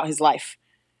figure out his life?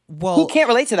 Well, who can't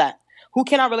relate to that? Who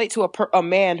cannot relate to a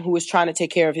man who is trying to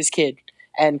take care of his kid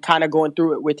and kind of going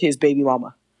through it with his baby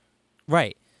mama?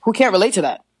 Right. Who can't relate to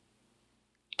that?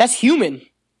 That's human.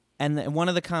 And one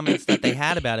of the comments that they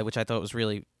had about it, which I thought was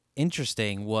really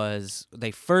interesting, was when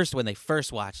they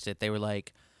first watched it, they were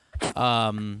like,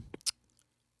 I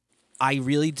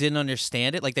really didn't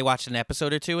understand it. Like they watched an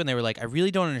episode or two and they were like, I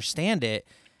really don't understand it.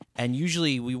 And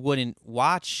usually we wouldn't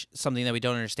watch something that we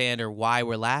don't understand or why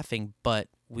we're laughing, but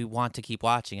we want to keep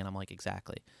watching. And I'm like,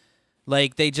 exactly.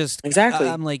 Like they just exactly.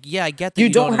 I'm like, yeah, I get that. You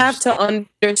don't have to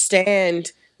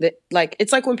understand that. Like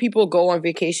it's like when people go on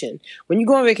vacation. When you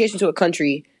go on vacation to a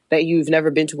country that you've never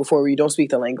been to before, where you don't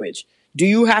speak the language,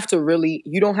 you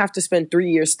don't have to spend 3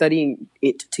 years studying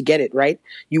it to get it, right?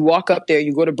 You walk up there,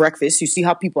 you go to breakfast, you see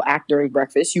how people act during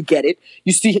breakfast, you get it.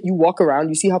 You walk around,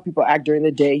 you see how people act during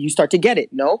the day, you start to get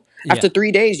it. No, after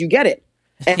 3 days, you get it.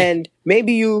 And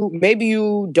maybe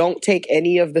you don't take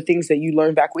any of the things that you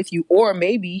learn back with you, or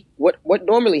maybe what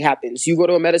normally happens, you go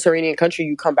to a Mediterranean country,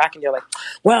 you come back and you're like,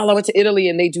 well, I went to Italy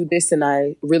and they do this and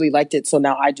I really liked it, so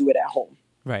now I do it at home.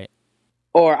 Right.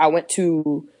 Or I went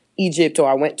to Egypt or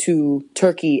I went to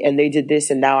Turkey and they did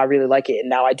this and now I really like it and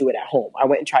now I do it at home. I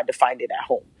went and tried to find it at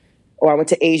home. Or I went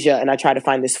to Asia and I tried to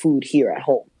find this food here at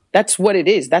home. That's what it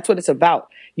is. That's what it's about.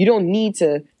 You don't need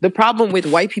to. The problem with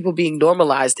white people being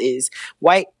normalized is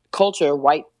white culture,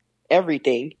 white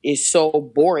everything is so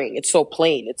boring. It's so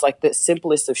plain. It's like the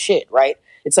simplest of shit, right?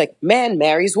 It's like man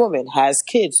marries woman, has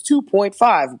kids,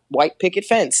 2.5, white picket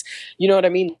fence. You know what I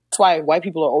mean? That's why white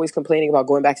people are always complaining about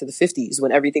going back to the 50s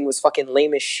when everything was fucking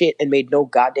lame as shit and made no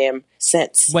goddamn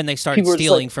sense. When they started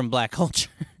stealing from Black culture.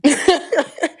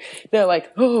 They're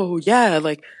like, oh, yeah,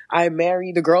 like, I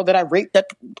married the girl that I raped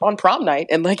on prom night,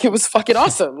 and, like, it was fucking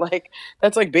awesome. Like,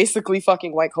 that's, like, basically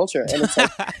fucking white culture. And it's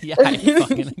like... yeah, I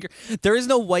fucking agree. There is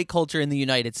no white culture in the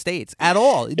United States at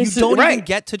all. You don't even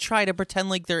get to try to pretend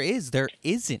like there is. There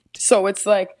isn't. So it's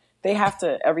like, they have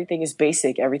to, everything is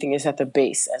basic. Everything is at the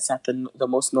base. It's at the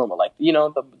most normal, like,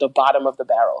 the bottom of the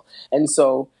barrel. And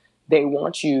so they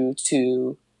want you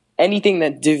to, anything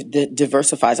that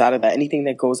diversifies out of that, anything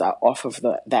that goes out off of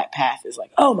that path is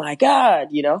like, oh my God,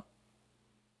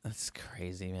 That's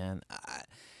crazy, man.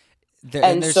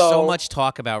 And There's so much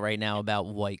talk about right now about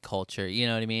white culture. You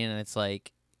know what I mean? And it's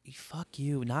like, fuck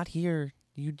you, not here.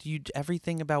 You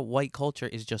everything about white culture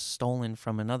is just stolen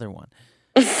from another one.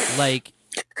 Like,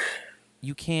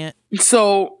 you can't.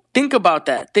 So think about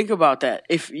that.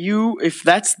 If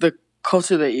that's the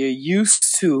culture that you're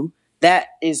used to, that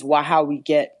is how we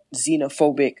get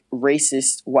xenophobic,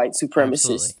 racist, white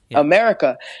supremacist. Yeah.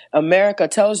 America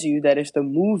tells you that if the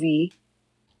movie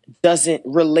doesn't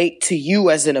relate to you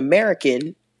as an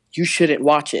American, you shouldn't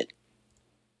watch it.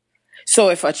 So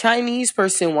if a Chinese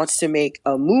person wants to make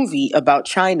a movie about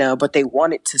China, but they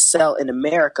want it to sell in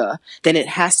America, then it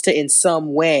has to in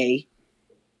some way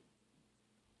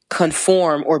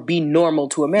conform or be normal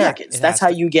to Americans. That's how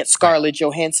you get Scarlett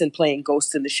Johansson playing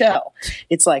Ghost in the Shell.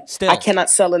 It's like, I cannot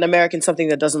sell an American something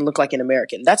that doesn't look like an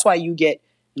American. That's why you get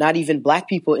not even black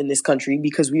people in this country,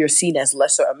 because we are seen as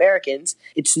lesser Americans.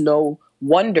 It's no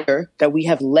wonder that we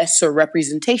have lesser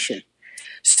representation.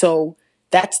 So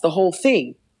that's the whole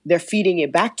thing. They're feeding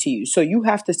it back to you. So you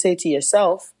have to say to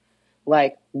yourself,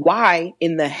 like, why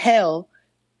in the hell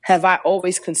have I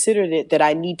always considered it that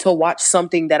I need to watch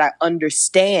something that I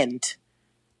understand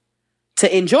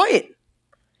to enjoy it?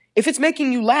 If it's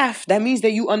making you laugh, that means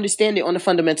that you understand it on a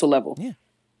fundamental level. Yeah.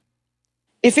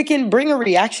 If it can bring a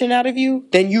reaction out of you,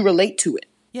 then you relate to it.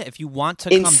 Yeah, if you want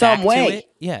to in come some back way. to it,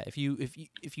 yeah, if you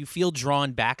feel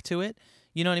drawn back to it,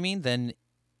 you know what I mean? Then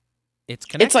it's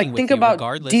connecting It's like, with think you about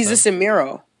regardless Jesus and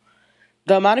Miro.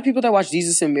 The amount of people that watch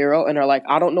Jesus and Miro and are like,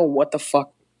 I don't know what the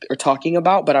fuck they're talking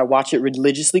about, but I watch it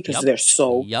religiously because they're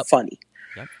so funny.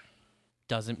 Yep.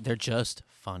 They're just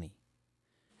funny.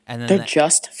 And then they're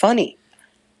just funny.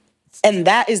 And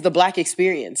that is the black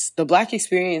experience. The black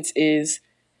experience is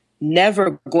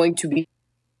never going to be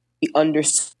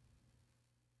understood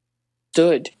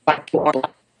by people,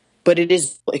 but it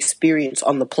is experience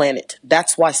on the planet.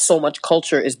 That's why so much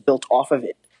culture is built off of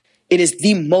it. It is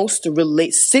the most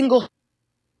single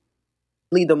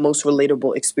the most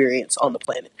relatable experience on the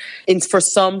planet, and for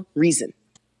some reason.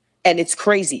 And it's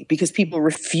crazy because people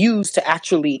refuse to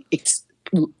actually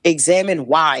examine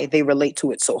why they relate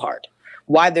to it so hard,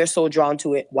 why they're so drawn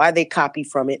to it, why they copy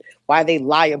from it, why they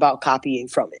lie about copying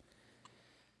from it.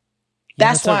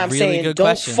 That's why I'm saying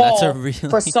don't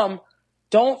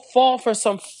fall for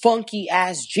some funky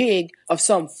ass jig of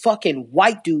some fucking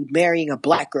white dude marrying a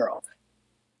black girl.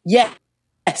 Yes,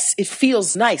 it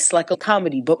feels nice like a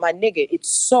comedy, but my nigga,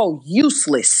 it's so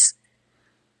useless.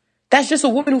 That's just a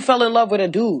woman who fell in love with a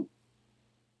dude.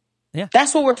 Yeah.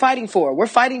 That's what we're fighting for. We're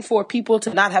fighting for people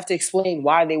to not have to explain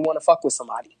why they want to fuck with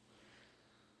somebody.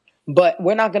 But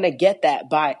we're not going to get that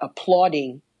by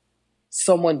applauding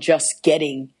someone just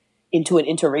getting into an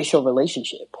interracial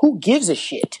relationship. Who gives a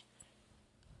shit?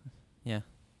 Yeah.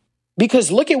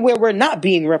 Because look at where we're not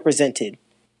being represented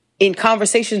in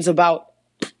conversations about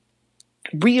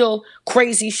real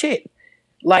crazy shit.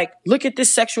 Like, look at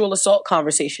this sexual assault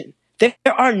conversation. There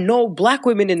are no black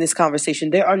women in this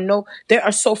conversation. There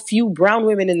are so few brown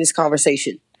women in this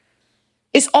conversation.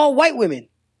 It's all white women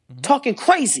talking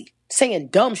crazy, saying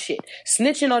dumb shit,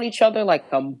 snitching on each other like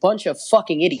a bunch of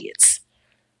fucking idiots.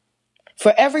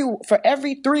 For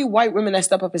every 3 white women that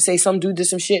step up and say some dude did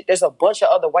some shit, there's a bunch of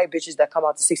other white bitches that come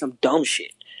out to say some dumb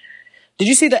shit. Did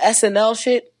you see the SNL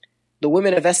shit? The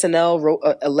women of SNL wrote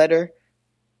a letter.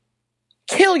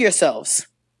 Kill yourselves.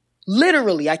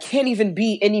 Literally, I can't even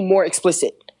be any more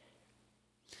explicit.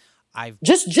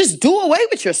 Just do away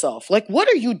with yourself. Like, what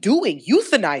are you doing?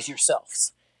 Euthanize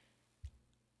yourselves.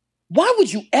 Why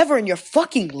would you ever in your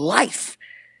fucking life?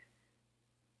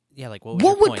 Yeah, like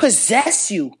what would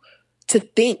possess you to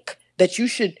think that you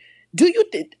should?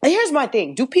 Here's my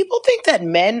thing. Do people think that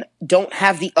men don't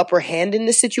have the upper hand in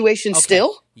this situation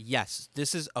still? Yes.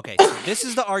 This is okay. So this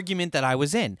is the argument that I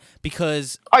was in,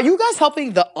 because are you guys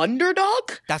helping the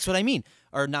underdog? That's what I mean.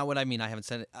 Or not what I mean. I haven't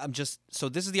said it. I'm just, so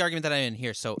this is the argument that I'm in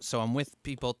here. So I'm with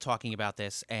people talking about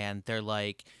this, and they're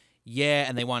like, yeah,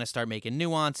 and they want to start making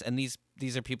nuance, and these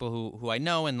are people who I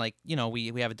know, and like, you know, we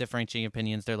have a differentiating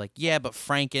opinions. They're like, yeah, but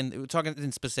Franken, we're talking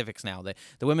in specifics now.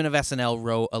 The women of SNL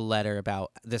wrote a letter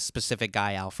about this specific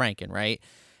guy, Al Franken, right?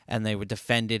 And they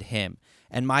defended him.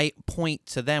 And my point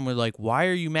to them was like, why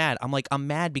are you mad? I'm like, I'm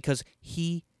mad because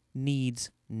he needs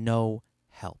no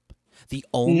help. The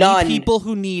only people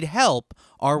who need help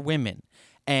are women.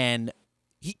 And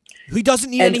he doesn't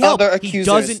need any help. Other accusers. He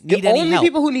doesn't need any help. The only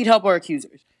people who need help are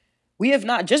accusers. We have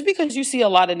not. Just because you see a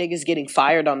lot of niggas getting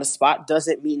fired on the spot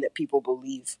doesn't mean that people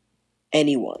believe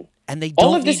anyone. And they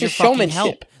All don't of need this your is fucking showmanship.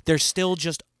 help. They're still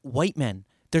just white men.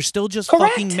 They're still just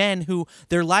Correct. fucking men who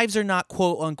their lives are not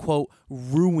quote unquote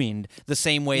ruined the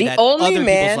same way The that only other people's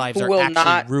man lives who are will actually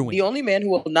not, ruined. the only man who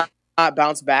will not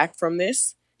bounce back from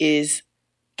this is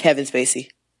Kevin Spacey.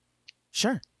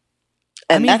 Sure.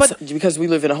 And I mean, that's because we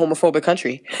live in a homophobic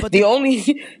country. But the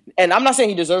only, and I'm not saying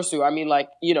he deserves to. I mean, like,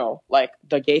 you know, like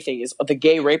the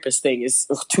gay rapist thing is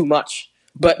too much.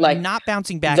 But like, not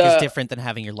bouncing back is different than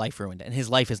having your life ruined, and his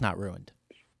life is not ruined.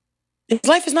 His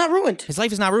life is not ruined. His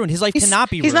life is not ruined. His life cannot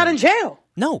be ruined. He's not in jail.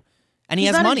 No. And he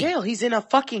has not money. In jail. He's in a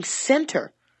fucking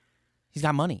center. He's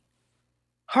got money.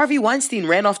 Harvey Weinstein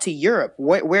ran off to Europe.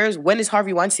 When is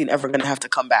Harvey Weinstein ever going to have to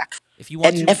come back? If you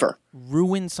want to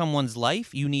ruin someone's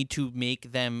life, you need to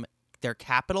make them their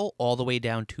capital all the way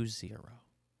down to 0.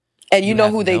 And you know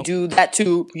who they do that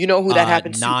to? You know who that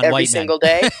happens to every single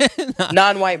day?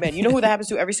 Non-white men. You know who that happens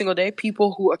to every single day?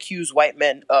 People who accuse white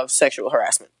men of sexual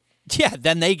harassment. Yeah,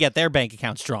 then they get their bank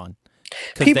accounts drawn.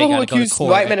 People who accuse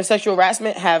white men of sexual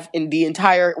harassment have in the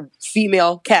entire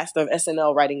female cast of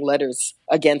SNL writing letters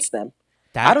against them.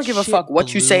 I don't give a fuck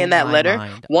what you say in that letter.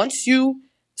 Once you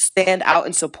stand out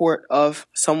in support of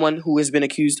someone who has been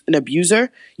accused an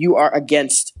abuser, you are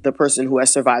against the person who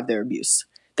has survived their abuse.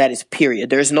 That is period.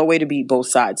 There is no way to be both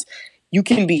sides. You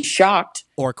can be shocked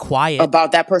or quiet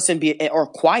about that person or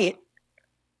quiet.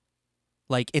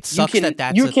 Like it sucks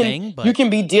that's a thing, but you can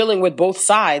be dealing with both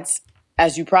sides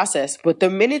as you process. But the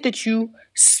minute that you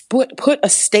put a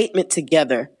statement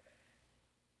together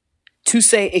to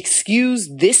say, excuse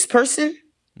this person,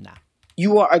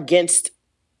 you are against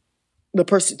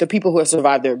the people who have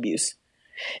survived their abuse.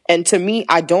 And to me,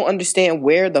 I don't understand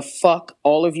where the fuck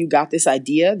all of you got this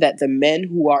idea that the men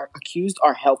who are accused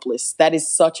are helpless. That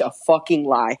is such a fucking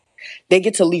lie. They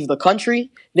get to leave the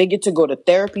country. They get to go to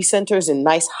therapy centers in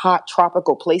nice, hot,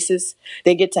 tropical places.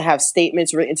 They get to have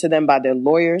statements written to them by their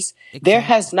lawyers. There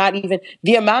has not even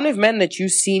the amount of men that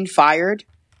you've seen fired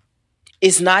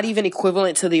is not even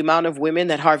equivalent to the amount of women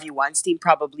that Harvey Weinstein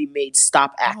probably made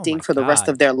stop acting for the rest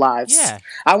of their lives. Yeah.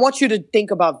 I want you to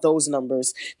think about those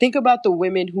numbers. Think about the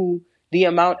women the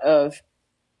amount of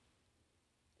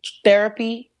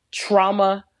therapy,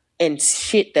 trauma, and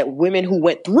shit that women who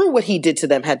went through what he did to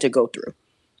them had to go through.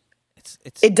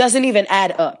 It doesn't even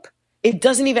add up. It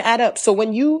doesn't even add up. So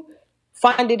when you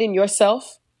find it in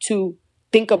yourself to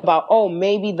think about, oh,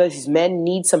 maybe these men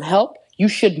need some help, you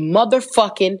should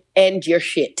motherfucking end your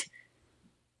shit.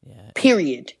 Yeah.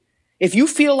 Period. If you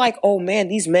feel like, oh man,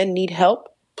 these men need help,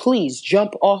 please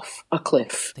jump off a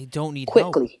cliff. They don't need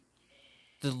quickly. Help.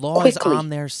 The law is on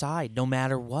their side no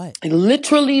matter what.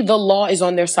 Literally, the law is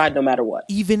on their side no matter what.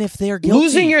 Even if they're guilty.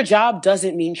 Losing your job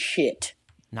doesn't mean shit.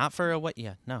 Not for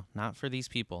not for these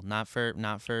people. Not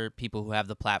for people who have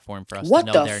the platform for us to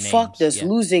know their names. What the fuck does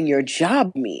losing your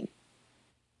job mean?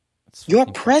 Your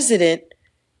president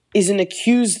is an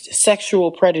accused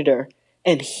sexual predator,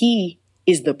 and he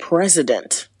is the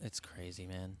president. It's crazy,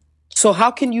 man. So how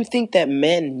can you think that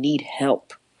men need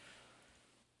help?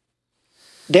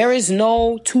 There is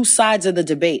no two sides of the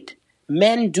debate.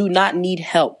 Men do not need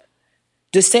help.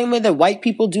 The same way that white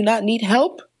people do not need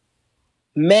help,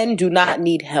 men do not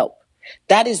need help.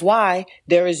 That is why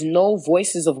there is no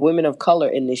voices of women of color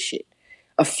in this shit.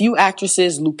 A few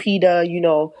actresses, Lupita, you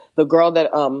know, the girl that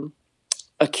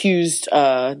accused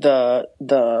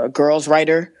the girls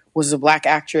writer was a black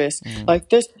actress like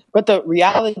this. But the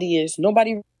reality is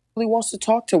nobody really wants to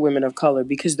talk to women of color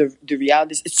because the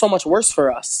reality is it's so much worse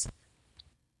for us.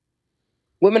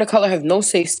 Women of color have no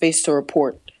safe space to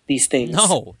report these things.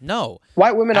 No.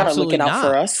 White women aren't looking out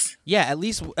for us. Yeah, at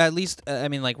least. I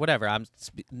mean, like, whatever. I don't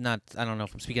know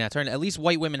if I'm speaking out of turn. At least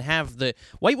white women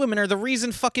white women are the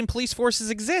reason fucking police forces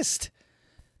exist.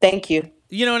 Thank you.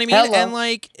 You know what I mean? Hello. And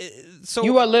like, so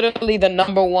you are literally the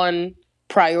number one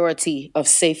priority of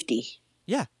safety.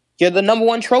 Yeah, you're the number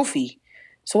one trophy.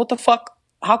 So what the fuck?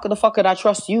 How could I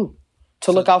trust you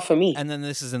to look out for me? And then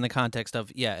this is in the context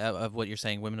of of what you're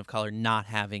saying, women of color not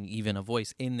having even a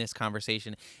voice in this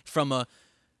conversation. From a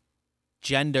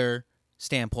gender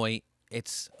standpoint,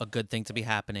 it's a good thing to be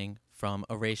happening. From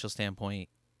a racial standpoint,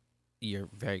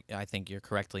 I think you're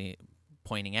correctly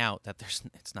pointing out that it's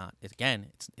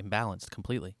imbalanced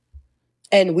completely.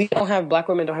 And black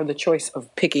women don't have the choice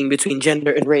of picking between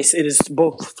gender and race. It is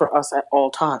both for us at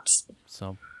all times.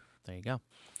 So there you go.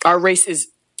 Our race is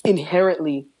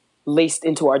inherently laced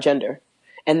into our gender.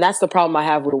 And that's the problem I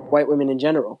have with white women in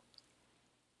general.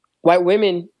 White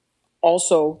women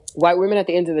at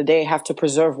the end of the day have to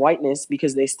preserve whiteness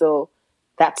because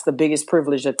that's the biggest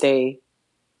privilege that they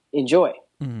enjoy.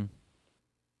 Mm-hmm.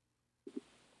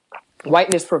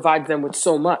 Whiteness provides them with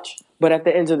so much. But at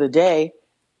the end of the day,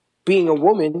 being a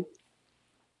woman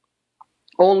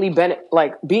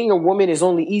being a woman is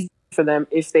only easy for them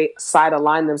if they side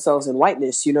align themselves in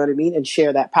whiteness, you know what I mean, and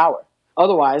share that power.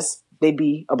 Otherwise, they'd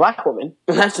be a black woman,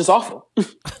 and that's just awful.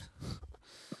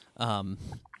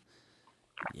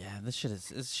 Yeah, this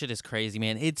shit is crazy,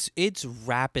 man. It's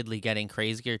rapidly getting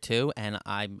crazier too, and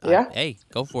Yeah. hey,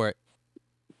 go for it.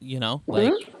 You know,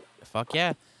 like, fuck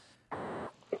yeah.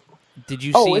 Did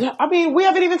you see? I mean, we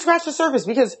haven't even scratched the surface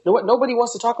because what nobody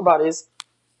wants to talk about is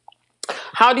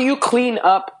how do you clean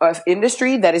up an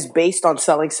industry that is based on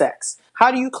selling sex?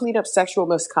 How do you clean up sexual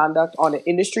misconduct on an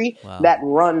industry that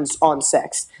runs on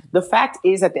sex? The fact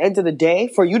is, at the end of the day,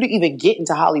 for you to even get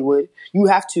into Hollywood, you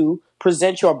have to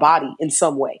present your body in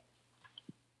some way.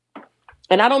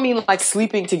 And I don't mean like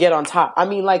sleeping to get on top. I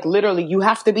mean like literally you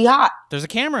have to be hot. There's a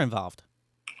camera involved.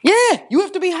 Yeah, you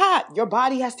have to be hot. Your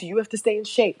body you have to stay in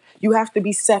shape. You have to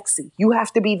be sexy. You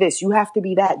have to be this. You have to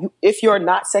be that. If you're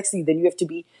not sexy, then you have to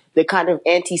be the kind of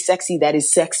anti-sexy that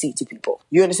is sexy to people.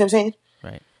 You understand what I'm saying?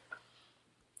 Right.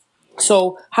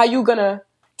 So how you gonna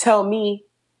tell me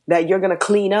that you're gonna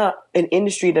clean up an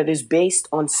industry that is based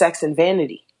on sex and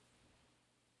vanity?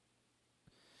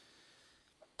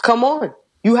 Come on.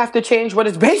 You have to change what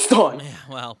it's based on. Yeah,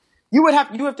 well, you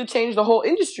have to change the whole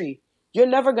industry. You're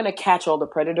never going to catch all the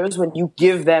predators when you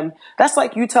give them. That's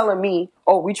like you telling me,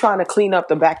 oh, we're trying to clean up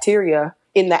the bacteria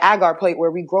in the agar plate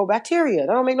where we grow bacteria.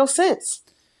 That don't make no sense.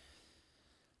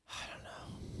 I don't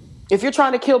know. If you're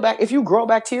trying to if you grow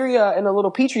bacteria in a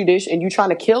little petri dish and you're trying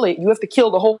to kill it, you have to kill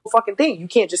the whole fucking thing. You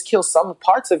can't just kill some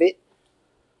parts of it.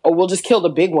 Or we'll just kill the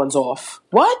big ones off.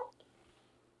 What?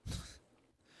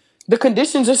 The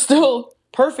conditions are still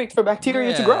perfect for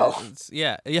bacteria to grow.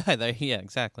 Yeah,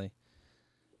 exactly.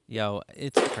 Yo,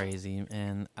 it's crazy,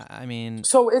 and I mean...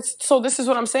 So this is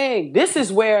what I'm saying. This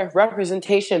is where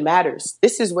representation matters.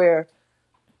 This is where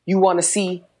you want to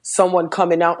see someone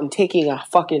coming out and taking a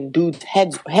fucking dude's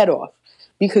head off.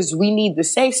 Because we need the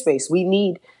safe space. We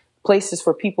need places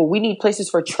for people. We need places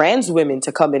for trans women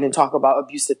to come in and talk about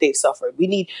abuse that they've suffered.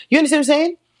 You understand what I'm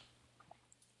saying?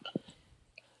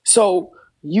 So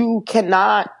you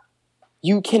cannot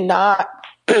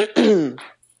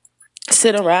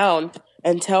sit around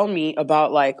and tell me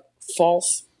about like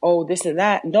false, oh, this and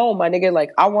that. No, my nigga,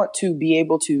 like I want to be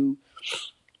able to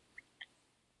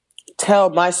tell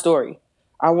my story.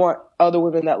 I want other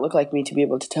women that look like me to be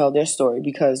able to tell their story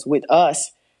because with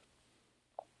us,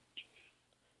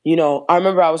 you know, I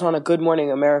remember I was on a Good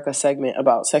Morning America segment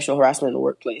about sexual harassment in the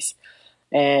workplace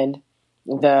and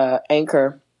the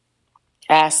anchor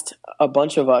asked a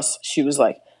bunch of us, she was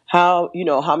like, how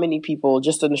many people,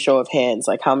 just in a show of hands,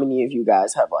 like how many of you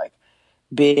guys have like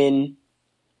been,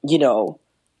 you know,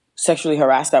 sexually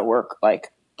harassed at work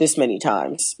like this many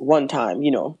times, one time,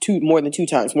 you know, more than 2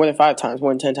 times, more than 5 times,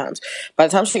 more than 10 times. By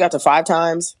the time she got to 5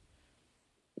 times,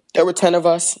 there were 10 of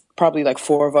us, probably like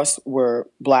 4 of us were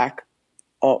black,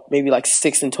 maybe like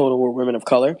 6 in total were women of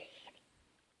color.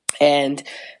 And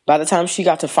by the time she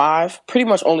got to 5, pretty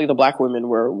much only the black women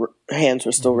hands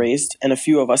were still raised, and a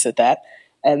few of us at that.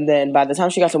 And then by the time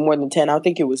she got to more than 10, I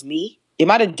think it was me. It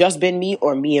might have just been me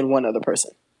or me and one other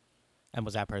person. And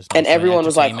was that person? And everyone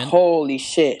was like, holy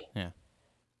shit. Yeah.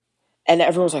 And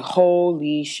everyone was like,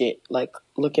 holy shit, like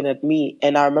looking at me.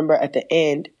 And I remember at the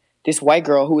end, this white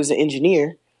girl who was an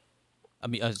engineer,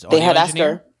 they had asked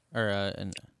her. Or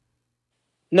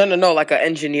No, like an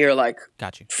engineer, like.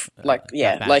 Got you. Like,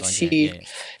 yeah, like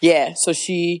so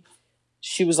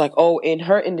she was like, oh, in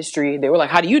her industry, they were like,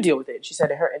 how do you deal with it? She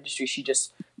said in her industry, she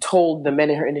just told the men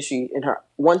in her industry,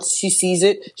 once she sees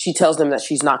it, she tells them that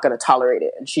she's not going to tolerate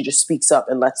it. And she just speaks up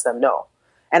and lets them know.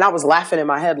 And I was laughing in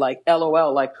my head like,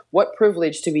 LOL, like what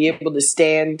privilege to be able to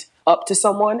stand up to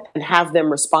someone and have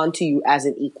them respond to you as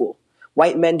an equal.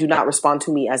 White men do not respond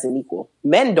to me as an equal.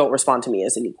 Men don't respond to me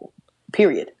as an equal,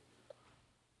 period.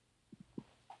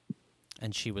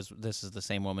 And this is the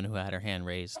same woman who had her hand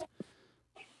raised.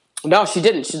 No, she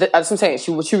didn't. That's what I'm saying.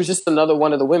 She was just another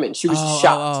one of the women. She was just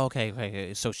shocked. Oh,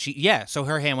 okay. So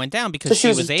her hand went down because she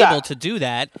was able to do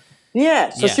that. Yeah.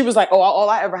 So she was like, oh, all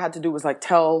I ever had to do was like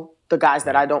tell the guys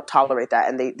that I don't tolerate that,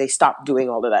 and they stopped doing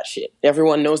all of that shit.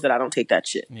 Everyone knows that I don't take that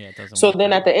shit. Yeah, it doesn't. So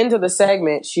then at the end of the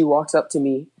segment, she walks up to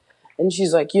me, and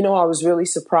she's like, you know, I was really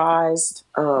surprised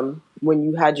when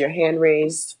you had your hand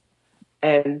raised,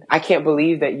 and I can't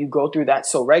believe that you go through that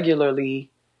so regularly,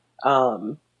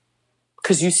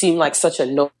 because you seem like such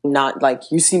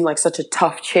you seem like such a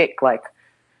tough chick, like.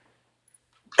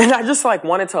 And I just like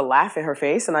wanted to laugh in her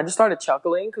face, and I just started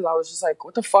chuckling because I was just like,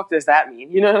 what the fuck does that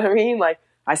mean? You know what I mean? Like,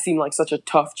 I seem like such a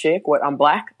tough chick. What, I'm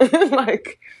black?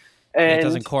 Like, It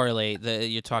doesn't And correlate.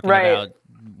 You're talking right, about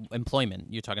employment.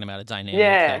 You're talking about a dynamic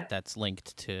yeah, that's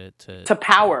linked to to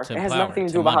power. to It has power, nothing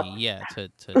to to do about money. Yeah, to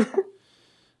how.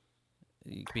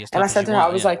 you can be as And I tough as said you to her, I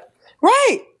want. was Yeah, like,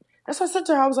 right. That's what I said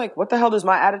to her. I was like, what the hell does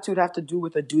my attitude have to do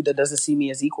with a dude that doesn't see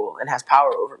me as equal and has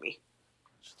power over me?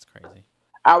 it's crazy.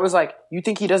 I was like, you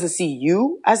think he doesn't see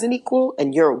you as an equal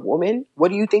and you're a woman? What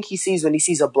do you think he sees when he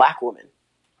sees a black woman?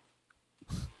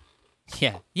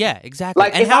 Yeah, exactly.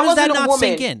 Like, And if how I does that wasn't a not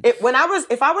sink woman, in?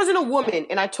 if I wasn't a woman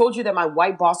and I told you that my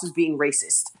white boss was being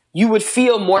racist, you would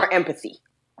feel more empathy.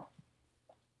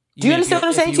 You Do you mean understand what I'm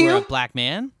if saying you to were a you? black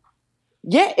man?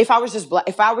 Yeah, if I was just black,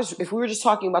 if we were just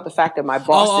talking about the fact that my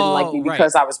boss didn't like me Right,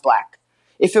 because I was black,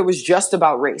 if it was just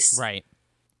about race, right.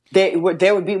 there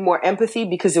would be more empathy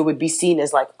because it would be seen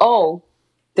as like, oh,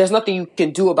 there's nothing you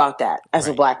can do about that as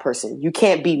a Right. black person. You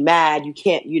can't be mad. You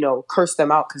can't, curse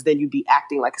them out because then you'd be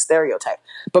acting like a stereotype.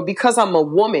 But because I'm a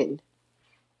woman,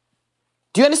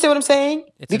 do you understand what I'm saying?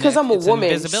 Because I'm a It's an woman,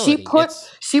 invisibility.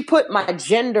 she put my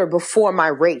gender before my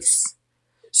race.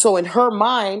 So in her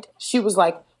mind, she was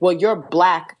like, well, you're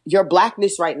black. Your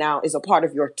blackness right now is a part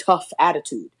of your tough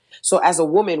attitude. So as a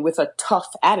woman with a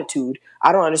tough attitude,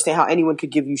 I don't understand how anyone could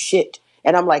give you shit.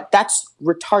 And I'm like, that's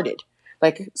retarded.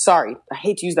 Like, sorry, I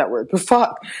hate to use that word, but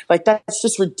fuck. Like, that's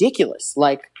just ridiculous.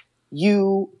 Like,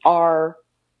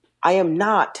 I am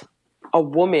not a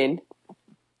woman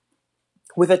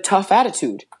with a tough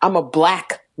attitude. I'm a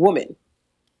black woman.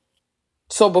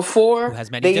 So Who before has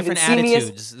many they even different see me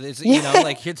as, attitudes. yeah.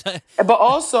 Like it's But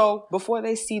also, before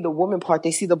they see the woman part,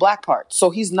 they see the black part.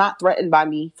 So he's not threatened by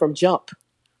me from jump.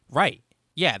 right.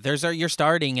 Yeah, you're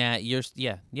starting at you're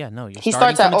He starting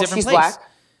starts at, from a oh, different she's place. black.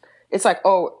 It's like,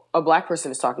 oh, a black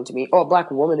person is talking to me. Oh, a black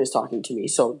woman is talking to me.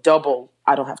 So double,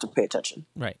 I don't have to pay attention.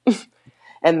 Right.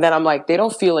 And then I'm like, they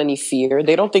don't feel any fear.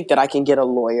 They don't think that I can get a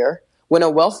lawyer. When a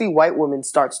wealthy white woman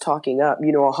starts talking up,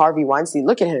 a Harvey Weinstein,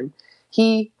 look at him.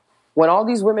 When all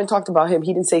these women talked about him,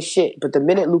 he didn't say shit. But the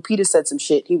minute Lupita said some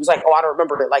shit, he was like, oh, I don't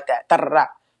remember it like that. Da-da-da.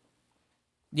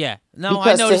 Yeah. No, I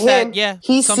Because to noticed that. him,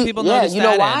 Yeah. Some people notice you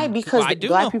know that why? and Because I do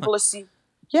black know. people are seen.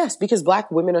 Yes, because black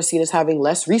women are seen as having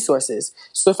less resources.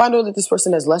 So if I know that this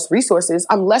person has less resources,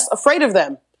 I'm less afraid of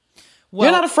them.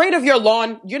 You're not Well, afraid of your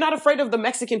lawn. You're not afraid of the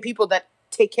Mexican people that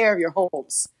take care of your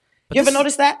homes. but You ever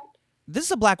notice that? this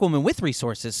is a black woman with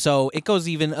resources, so it goes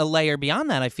even a layer beyond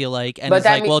that, I feel like. And But it's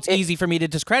that like, means well, it's easy for me to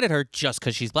discredit her just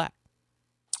because she's black.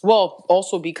 well,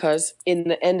 also because in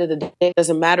the end of the day, it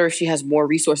doesn't matter if she has more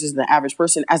resources than the average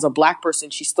person. As a black person,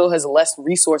 she still has less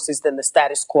resources than the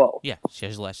status quo. Yeah, she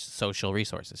has less social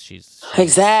resources. She's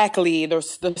Exactly. The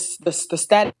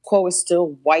status quo is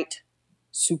still white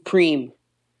supreme.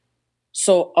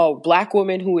 So a black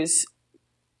woman who is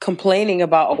complaining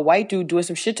about a white dude doing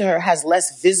some shit to her has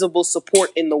less visible support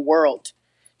in the world.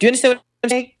 Do you understand what I'm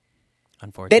saying? They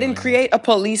unfortunately. didn't create a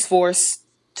police force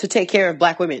to take care of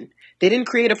black women. They didn't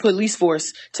create a police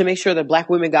force to make sure that black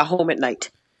women got home at night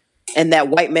and that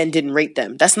white men didn't rape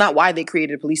them. That's not why they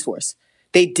created a police force.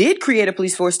 They did create a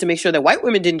police force to make sure that white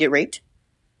women didn't get raped.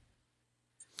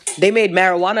 They made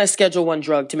marijuana a Schedule I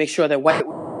drug to make sure that white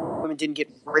women didn't get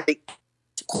raped,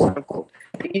 quote unquote.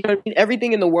 You know what I mean?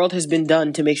 Everything in the world has been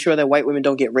done to make sure that white women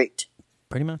don't get raped.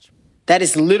 Pretty much. That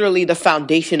is literally the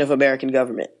foundation of American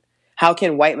government. How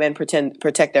can white men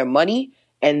protect their money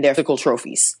and their physical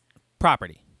trophies?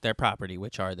 Property. Their property,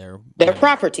 which are their Their women.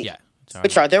 property, Yeah.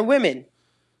 which are their women.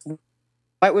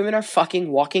 White women are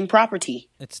fucking walking property.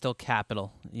 It's still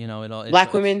capital.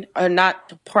 Black women are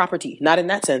not property, not in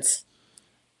that sense.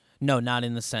 No, not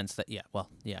in the sense that. Yeah. Well,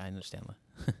 yeah, I understand that.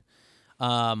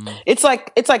 It's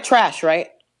like trash, right?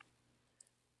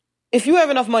 If you have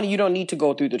enough money, you don't need to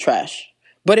go through the trash.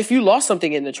 But if you lost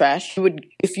something in the trash,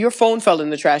 if your phone fell in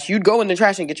the trash, you'd go in the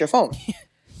trash and get your phone. Do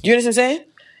you understand what I'm saying?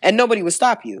 And nobody would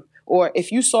stop you. Or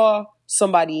if you saw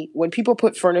somebody, when people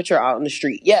put furniture out on the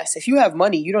street, yes, if you have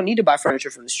money, you don't need to buy furniture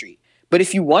from the street. But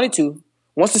if you wanted to,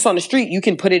 once it's on the street, you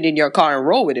can put it in your car and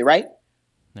roll with it, right?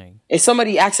 If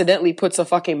somebody accidentally puts a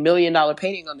fucking $1 million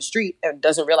painting on the street and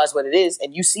doesn't realize what it is,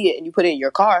 and you see it and you put it in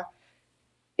your car,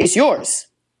 it's yours.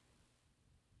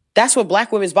 That's what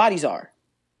black women's bodies are.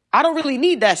 I don't really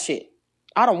need that shit.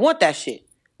 I don't want that shit.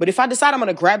 But if I decide I'm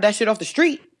going to grab that shit off the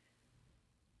street,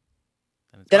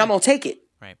 then I'm going to take it.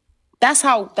 Right. That's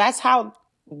how a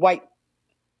white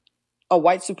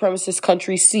supremacist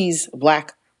country sees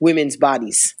black women's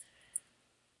bodies.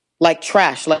 Like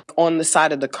trash, like on the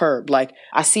side of the curb. Like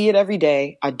I see it every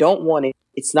day. I don't want it.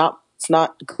 It's not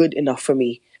good enough for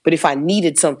me. But if I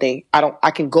needed something,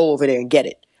 I can go over there and get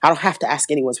it. I don't have to ask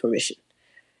anyone's permission.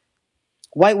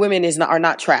 White women are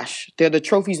not trash. They're the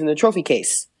trophies in the trophy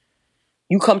case.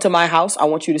 You come to my house, I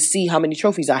want you to see how many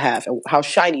trophies I have and how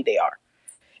shiny they are.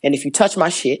 And if you touch my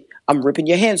shit, I'm ripping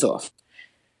your hands off.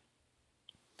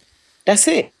 That's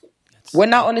it. We're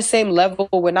not on the same level.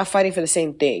 We're not fighting for the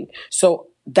same thing. So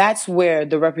that's where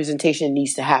the representation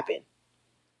needs to happen.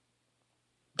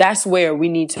 That's where we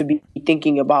need to be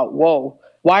thinking about, whoa,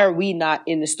 why are we not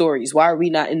in the stories? Why are we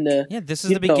not in the... Yeah, this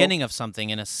is the beginning of something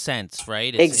in a sense,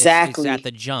 right? Exactly. It's at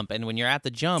the jump. And when you're at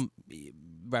the jump,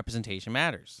 representation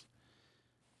matters.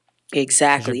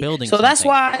 Exactly. You're building so something. That's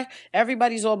why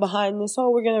everybody's all behind this. Oh,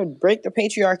 we're gonna break the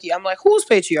patriarchy. I'm like, who's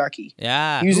patriarchy?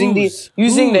 Yeah. Using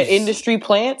the industry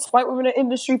plants. White women are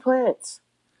industry plants.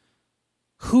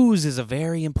 Whose is a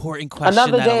very important question.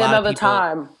 Another that day, a lot another of people...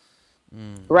 time.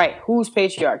 Right. Who's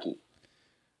patriarchy?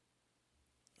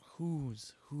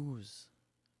 Whose?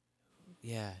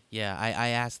 Yeah. I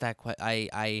ask that question.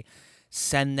 I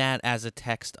send that as a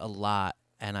text a lot,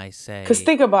 and I say... Because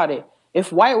think about it.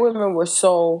 If white women were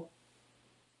so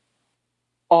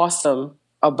awesome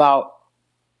about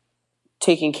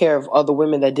taking care of other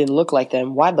women that didn't look like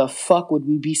them, why the fuck would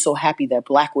we be so happy that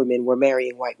black women were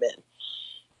marrying white men?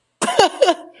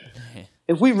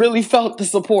 If we really felt the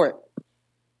support.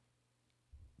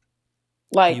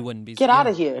 Like, you wouldn't be, get out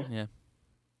of here. Yeah.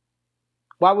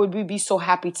 Why would we be so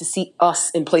happy to see us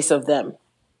in place of them?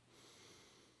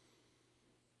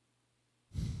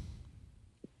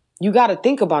 You got to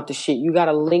think about the shit. You got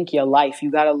to link your life. You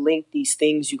got to link these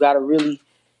things. You got to really,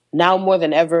 now more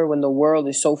than ever, when the world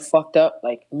is so fucked up,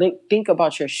 like, think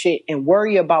about your shit and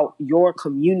worry about your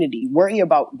community. Worry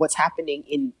about what's happening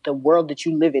in the world that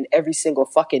you live in every single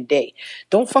fucking day.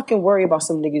 Don't fucking worry about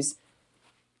some niggas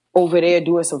over there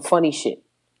doing some funny shit.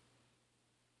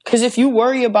 Because if you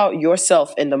worry about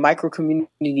yourself and the micro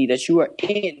community that you are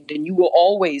in, then you will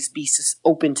always be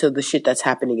open to the shit that's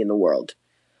happening in the world.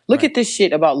 Look at this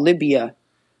shit about Libya.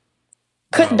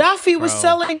 Gaddafi was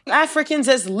selling Africans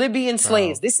as Libyan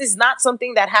slaves. This is not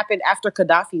something that happened after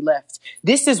Gaddafi left.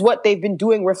 This is what they've been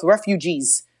doing with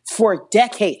refugees for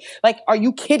decades. Like, are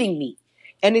you kidding me?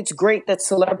 And it's great that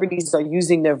celebrities are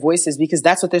using their voices because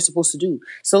that's what they're supposed to do.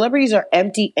 Celebrities are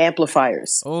empty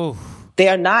amplifiers. Oh. They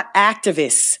are not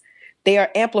activists. They are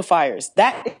amplifiers.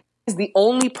 That is the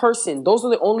only person. Those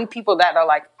are the only people that are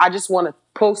like, I just want to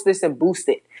post this and boost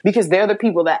it. Because they're the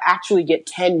people that actually get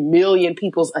 10 million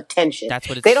people's attention. That's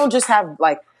what they don't just have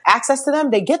like access to them.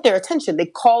 They get their attention.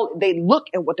 They look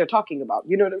at what they're talking about.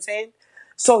 You know what I'm saying?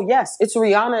 So yes, it's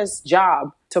Rihanna's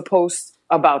job to post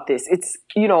about this. It's,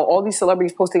 all these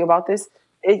celebrities posting about this.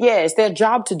 It's their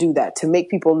job to do that, to make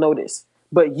people notice.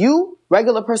 But you,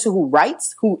 regular person who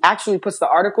writes, who actually puts the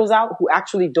articles out, who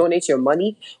actually donates your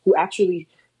money, who actually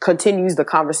continues the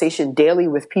conversation daily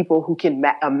with people who can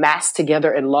amass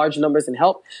together in large numbers and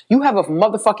help, you have a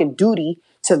motherfucking duty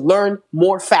to learn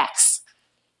more facts.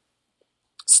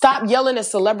 Stop yelling at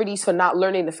celebrities for not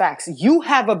learning the facts. You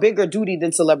have a bigger duty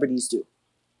than celebrities do.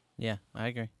 Yeah, I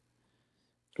agree.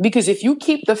 Because if you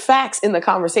keep the facts in the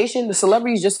conversation, the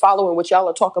celebrities just following what y'all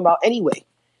are talking about anyway.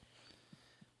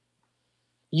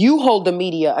 You hold the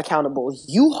media accountable.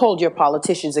 You hold your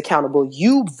politicians accountable.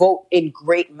 You vote in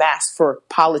great mass for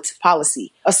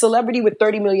policy. A celebrity with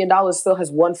 $30 million still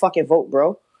has one fucking vote,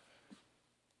 bro.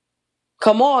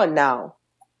 Come on now.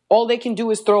 All they can do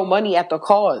is throw money at the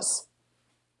cause.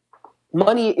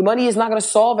 Money is not going to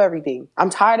solve everything. I'm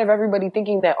tired of everybody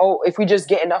thinking that, if we just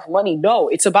get enough money. No,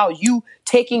 it's about you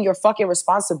taking your fucking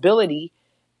responsibility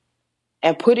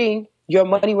and putting your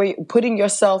money putting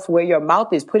yourself where your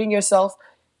mouth is, putting yourself.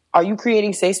 Are you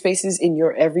creating safe spaces in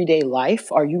your everyday life?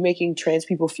 Are you making trans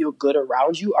people feel good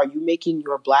around you? Are you making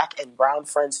your black and brown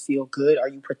friends feel good? Are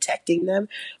you protecting them?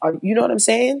 You know what I'm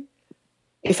saying?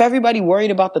 If everybody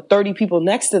worried about the 30 people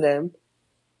next to them,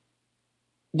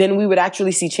 then we would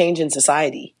actually see change in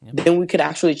society. Yep. Then we could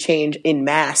actually change in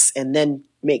mass and then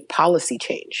make policy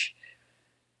change.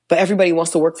 But everybody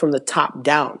wants to work from the top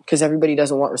down because everybody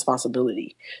doesn't want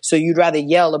responsibility. So you'd rather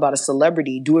yell about a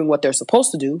celebrity doing what they're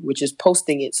supposed to do, which is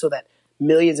posting it so that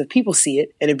millions of people see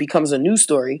it and it becomes a news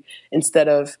story, instead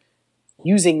of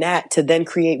using that to then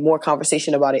create more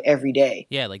conversation about it every day.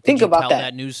 Yeah, like think about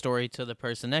that news story to the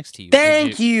person next to you.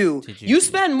 Thank you. You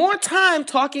spend more time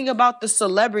talking about the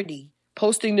celebrity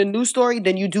posting the news story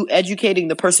than you do educating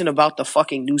the person about the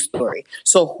fucking news story.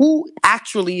 So who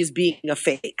actually is being a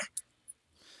fake?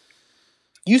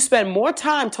 You spend more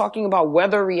time talking about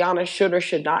whether Rihanna should or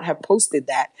should not have posted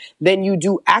that than you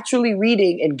do actually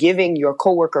reading and giving your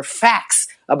coworker facts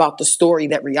about the story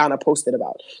that Rihanna posted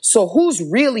about. So who's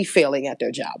really failing at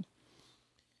their job?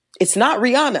 It's not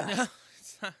Rihanna. No,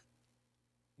 it's not.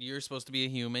 You're supposed to be a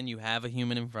human. You have a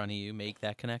human in front of you. Make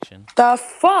that connection. The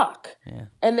fuck? Yeah.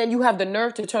 And then you have the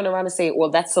nerve to turn around and say,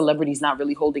 well, that celebrity's not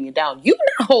really holding it down. You're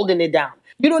not holding it down.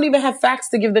 You don't even have facts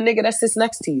to give the nigga that sits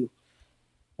next to you.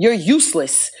 You're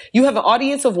useless. You have an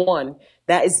audience of one.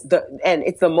 And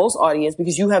it's the most audience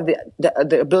because you have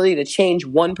the ability to change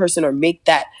one person or make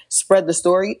that spread the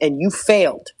story, and you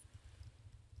failed.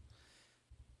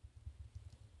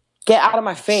 Get out of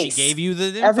my face. She gave you the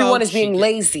info. Everyone is being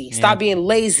lazy. Stop being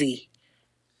lazy.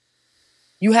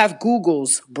 You have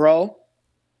Googles, bro.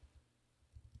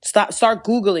 Start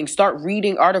Googling. Start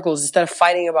reading articles instead of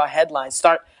fighting about headlines.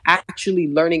 Start actually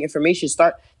learning information.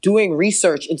 Start doing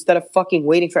research instead of fucking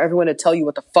waiting for everyone to tell you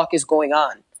what the fuck is going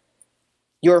on.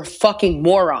 You're a fucking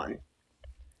moron.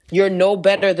 You're no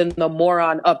better than the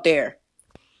moron up there.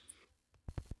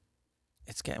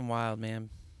 It's getting wild,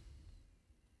 man.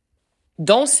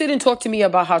 Don't sit and talk to me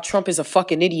about how Trump is a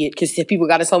fucking idiot because people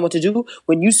got to tell him what to do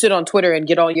when you sit on Twitter and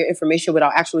get all your information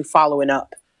without actually following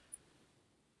up.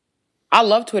 I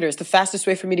love Twitter. It's the fastest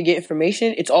way for me to get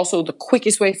information. It's also the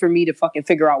quickest way for me to fucking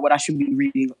figure out what I should be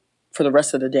reading for the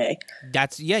rest of the day.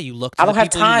 You look to I don't have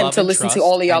time to listen to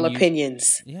all of y'all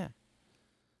opinions. Yeah.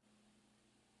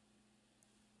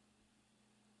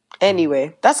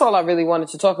 Anyway, that's all I really wanted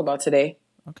to talk about today.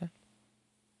 Okay.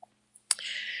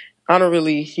 I don't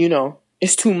really,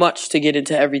 it's too much to get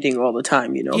into everything all the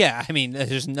time, Yeah, I mean,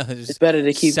 there's it's better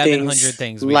to keep 700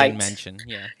 things we didn't mention.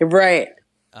 Yeah. Right.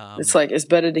 It's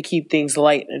better to keep things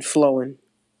light and flowing.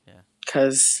 Yeah.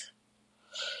 Because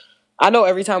I know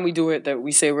every time we do it that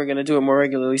we say we're going to do it more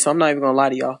regularly, so I'm not even going to lie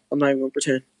to y'all. I'm not even going to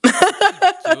pretend.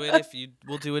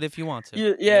 We'll do it if you want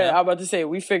to. Yeah, I'm about to say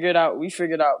we figured out. Me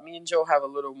and Joe have a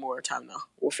little more time now.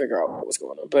 We'll figure out what's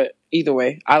going on. But either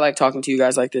way, I like talking to you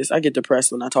guys like this. I get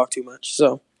depressed when I talk too much.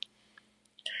 So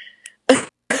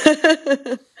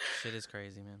shit is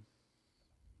crazy, man.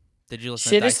 Did you listen?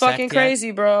 Shit to is fucking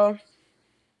crazy, bro.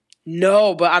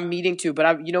 No, but I'm meeting to.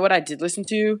 But you know what I did listen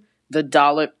to? The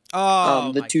Dollop.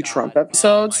 The two Trump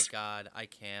episodes. Oh my god, I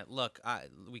can't. Look,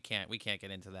 we can't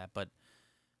get into that. But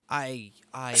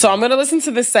So I'm gonna listen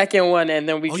to the second one and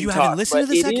then we can talk. Oh, you haven't listened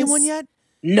to the second one yet?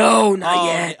 No, not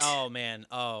yet. Oh man.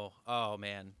 Oh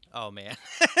man.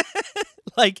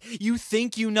 Like, you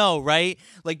think you know, right?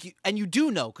 Like, and you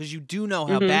do know, because you do know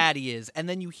how bad he is. And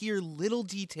then you hear little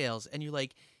details, and you're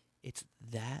like, it's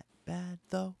that bad,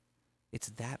 though? It's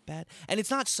that bad? And it's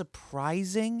not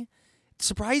surprising.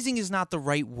 Surprising is not the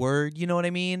right word, you know what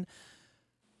I mean?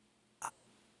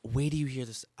 Wait till you hear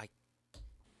this. I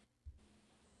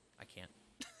can't.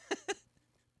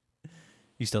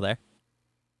 You still there?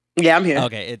 Yeah, I'm here.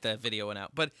 Okay, the video went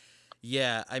out. But,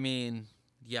 yeah, I mean...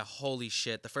 Yeah, holy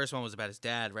shit. The first one was about his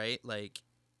dad, right? Like,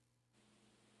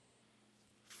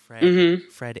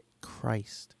 Fred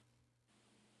Christ.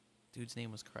 Dude's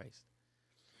name was Christ.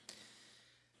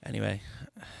 Anyway,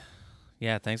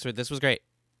 yeah, thanks for this was great.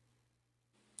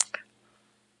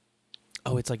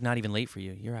 Oh, it's like not even late for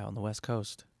you. You're out on the West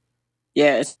Coast.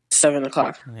 Yeah, it's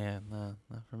 7:00. Yeah, no,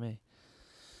 not for me.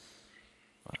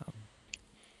 Wow.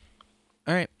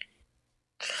 All right.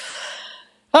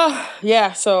 Oh,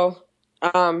 yeah, so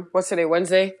what's today?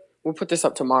 Wednesday? We'll put this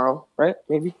up tomorrow, right?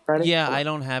 Maybe Friday? Yeah, I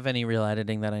don't have any real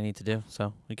editing that I need to do,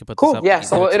 so we could put this up. Cool, yeah,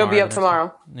 so it'll be up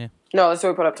tomorrow. Yeah. No, let's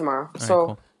do it put up tomorrow. All so right,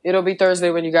 cool. It'll be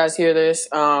Thursday when you guys hear this.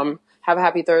 Have a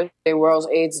happy Thursday. World's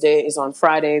AIDS Day is on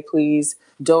Friday. Please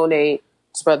donate,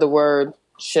 spread the word,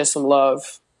 share some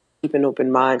love, keep an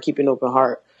open mind, keep an open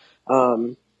heart.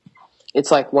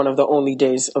 It's like one of the only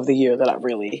days of the year that I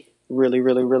really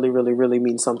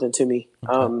means something to me.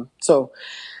 Okay. So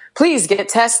please get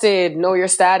tested, know your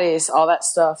status, all that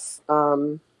stuff.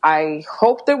 I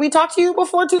hope that we talk to you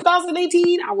before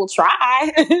 2018. I will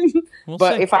try.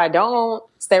 But see. If I don't,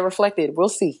 stay reflected. We'll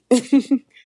see.